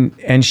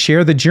 And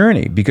share the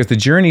journey, because the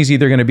journey is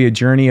either going to be a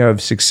journey of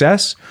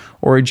success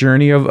or a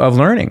journey of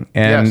learning.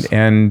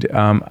 And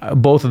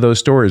both of those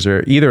stories,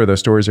 or either of those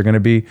stories, are going to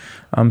be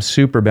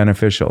super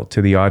beneficial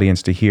to the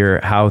audience to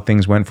hear how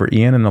things went for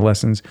Ian and the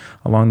lessons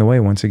along the way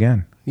once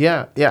again.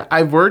 Yeah.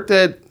 I've worked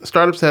at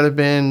startups that have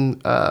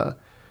been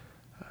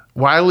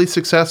wildly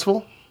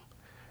successful.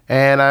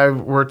 And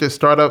I've worked at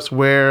startups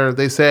where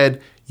they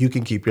said, you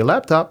can keep your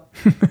laptop.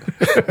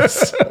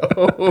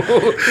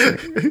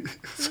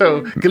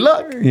 So good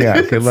luck.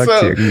 Yeah, good luck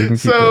to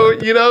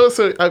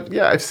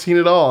you. I've seen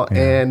it all.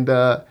 Yeah. And,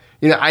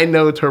 I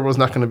know Turbo's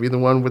not going to be the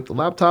one with the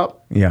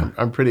laptop. Yeah.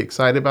 I'm pretty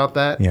excited about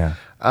that. Yeah.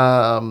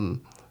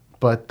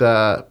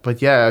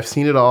 But yeah, I've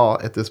seen it all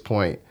at this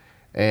point.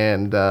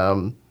 And,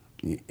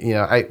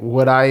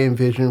 what I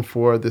envision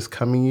for this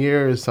coming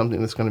year is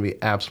something that's going to be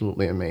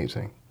absolutely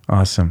amazing.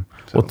 Awesome.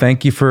 Well,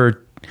 thank you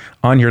for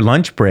on your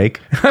lunch break.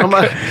 on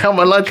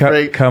my lunch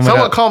break.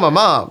 Someone call my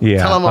mom. Yeah,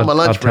 tell them on my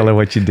lunch break. I'll tell her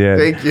what you did.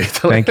 Thank you.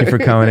 Thank you for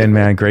coming in,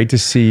 man. Great to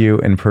see you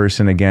in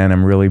person again.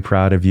 I'm really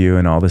proud of you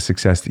and all the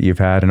success that you've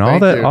had and all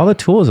the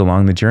tools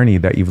along the journey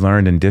that you've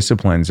learned and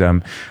disciplines.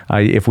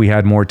 If we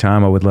had more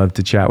time, I would love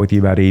to chat with you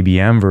about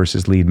ABM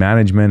versus lead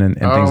management and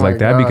things like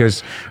that,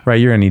 because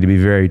you're going to need to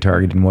be very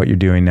targeted in what you're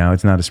doing now.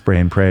 It's not a spray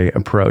and pray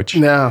approach.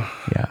 No.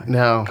 Yeah.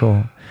 No.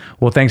 Cool.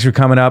 Well, thanks for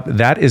coming up.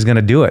 That is going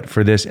to do it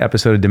for this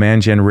episode of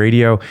Demand Gen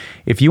Radio.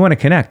 If you want to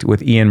connect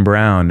with Ian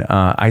Brown,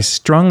 I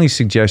strongly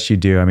suggest you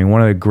do. I mean,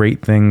 one of the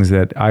great things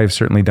that I've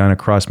certainly done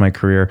across my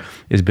career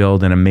is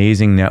build an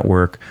amazing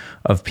network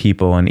of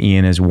people, and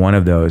Ian is one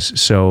of those.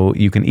 So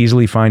you can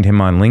easily find him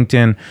on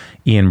LinkedIn,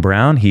 Ian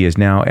Brown. He is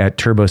now at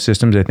Turbo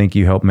Systems. I think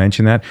you helped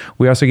mention that.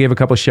 We also gave a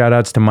couple shout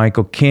outs to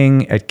Michael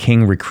King at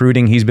King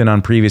Recruiting. He's been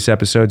on previous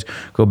episodes.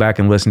 Go back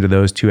and listen to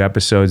those 2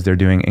 episodes. They're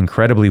doing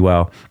incredibly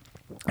well.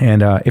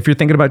 And if you're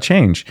thinking about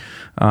change,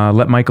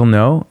 let Michael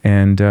know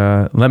and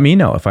let me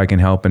know if I can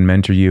help and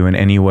mentor you in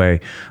any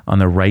way on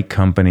the right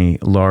company,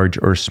 large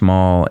or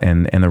small,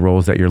 and the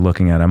roles that you're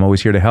looking at. I'm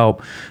always here to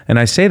help. And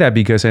I say that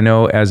because I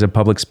know as a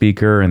public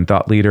speaker and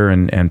thought leader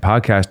and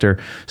podcaster,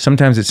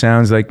 sometimes it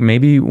sounds like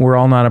maybe we're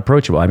all not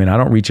approachable. I mean, I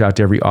don't reach out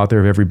to every author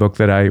of every book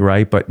that I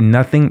write, but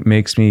nothing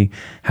makes me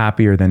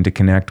happier than to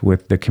connect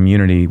with the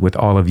community, with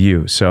all of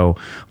you. So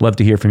love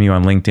to hear from you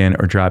on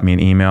LinkedIn or drop me an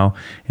email.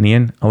 And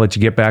Ian, I'll let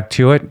you get back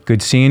to it.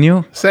 Good seeing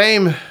you.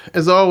 Same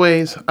as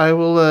always. I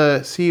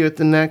will see you at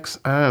the next,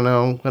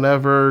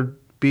 whatever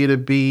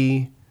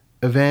B2B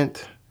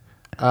event.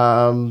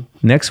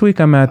 Next week,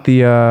 I'm at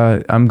the.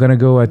 I'm going to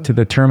go to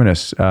the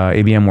Terminus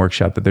ABM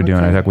workshop that they're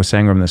doing. I talked with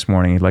Sangram this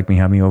morning. He'd like me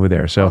to have me over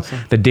there. So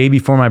the day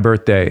before my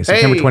birthday,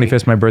 September 25th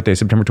is my birthday.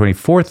 September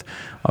 24th,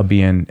 I'll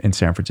be in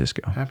San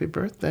Francisco. Happy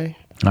birthday!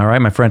 All right,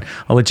 my friend.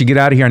 I'll let you get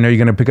out of here. I know you're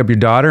going to pick up your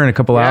daughter in a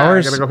couple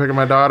hours. I got to go pick up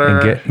my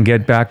daughter and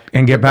get back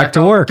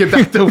to work. Get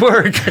back to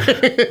work.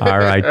 All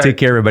right, take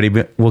care,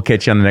 everybody. We'll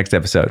catch you on the next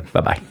episode.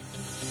 Bye bye.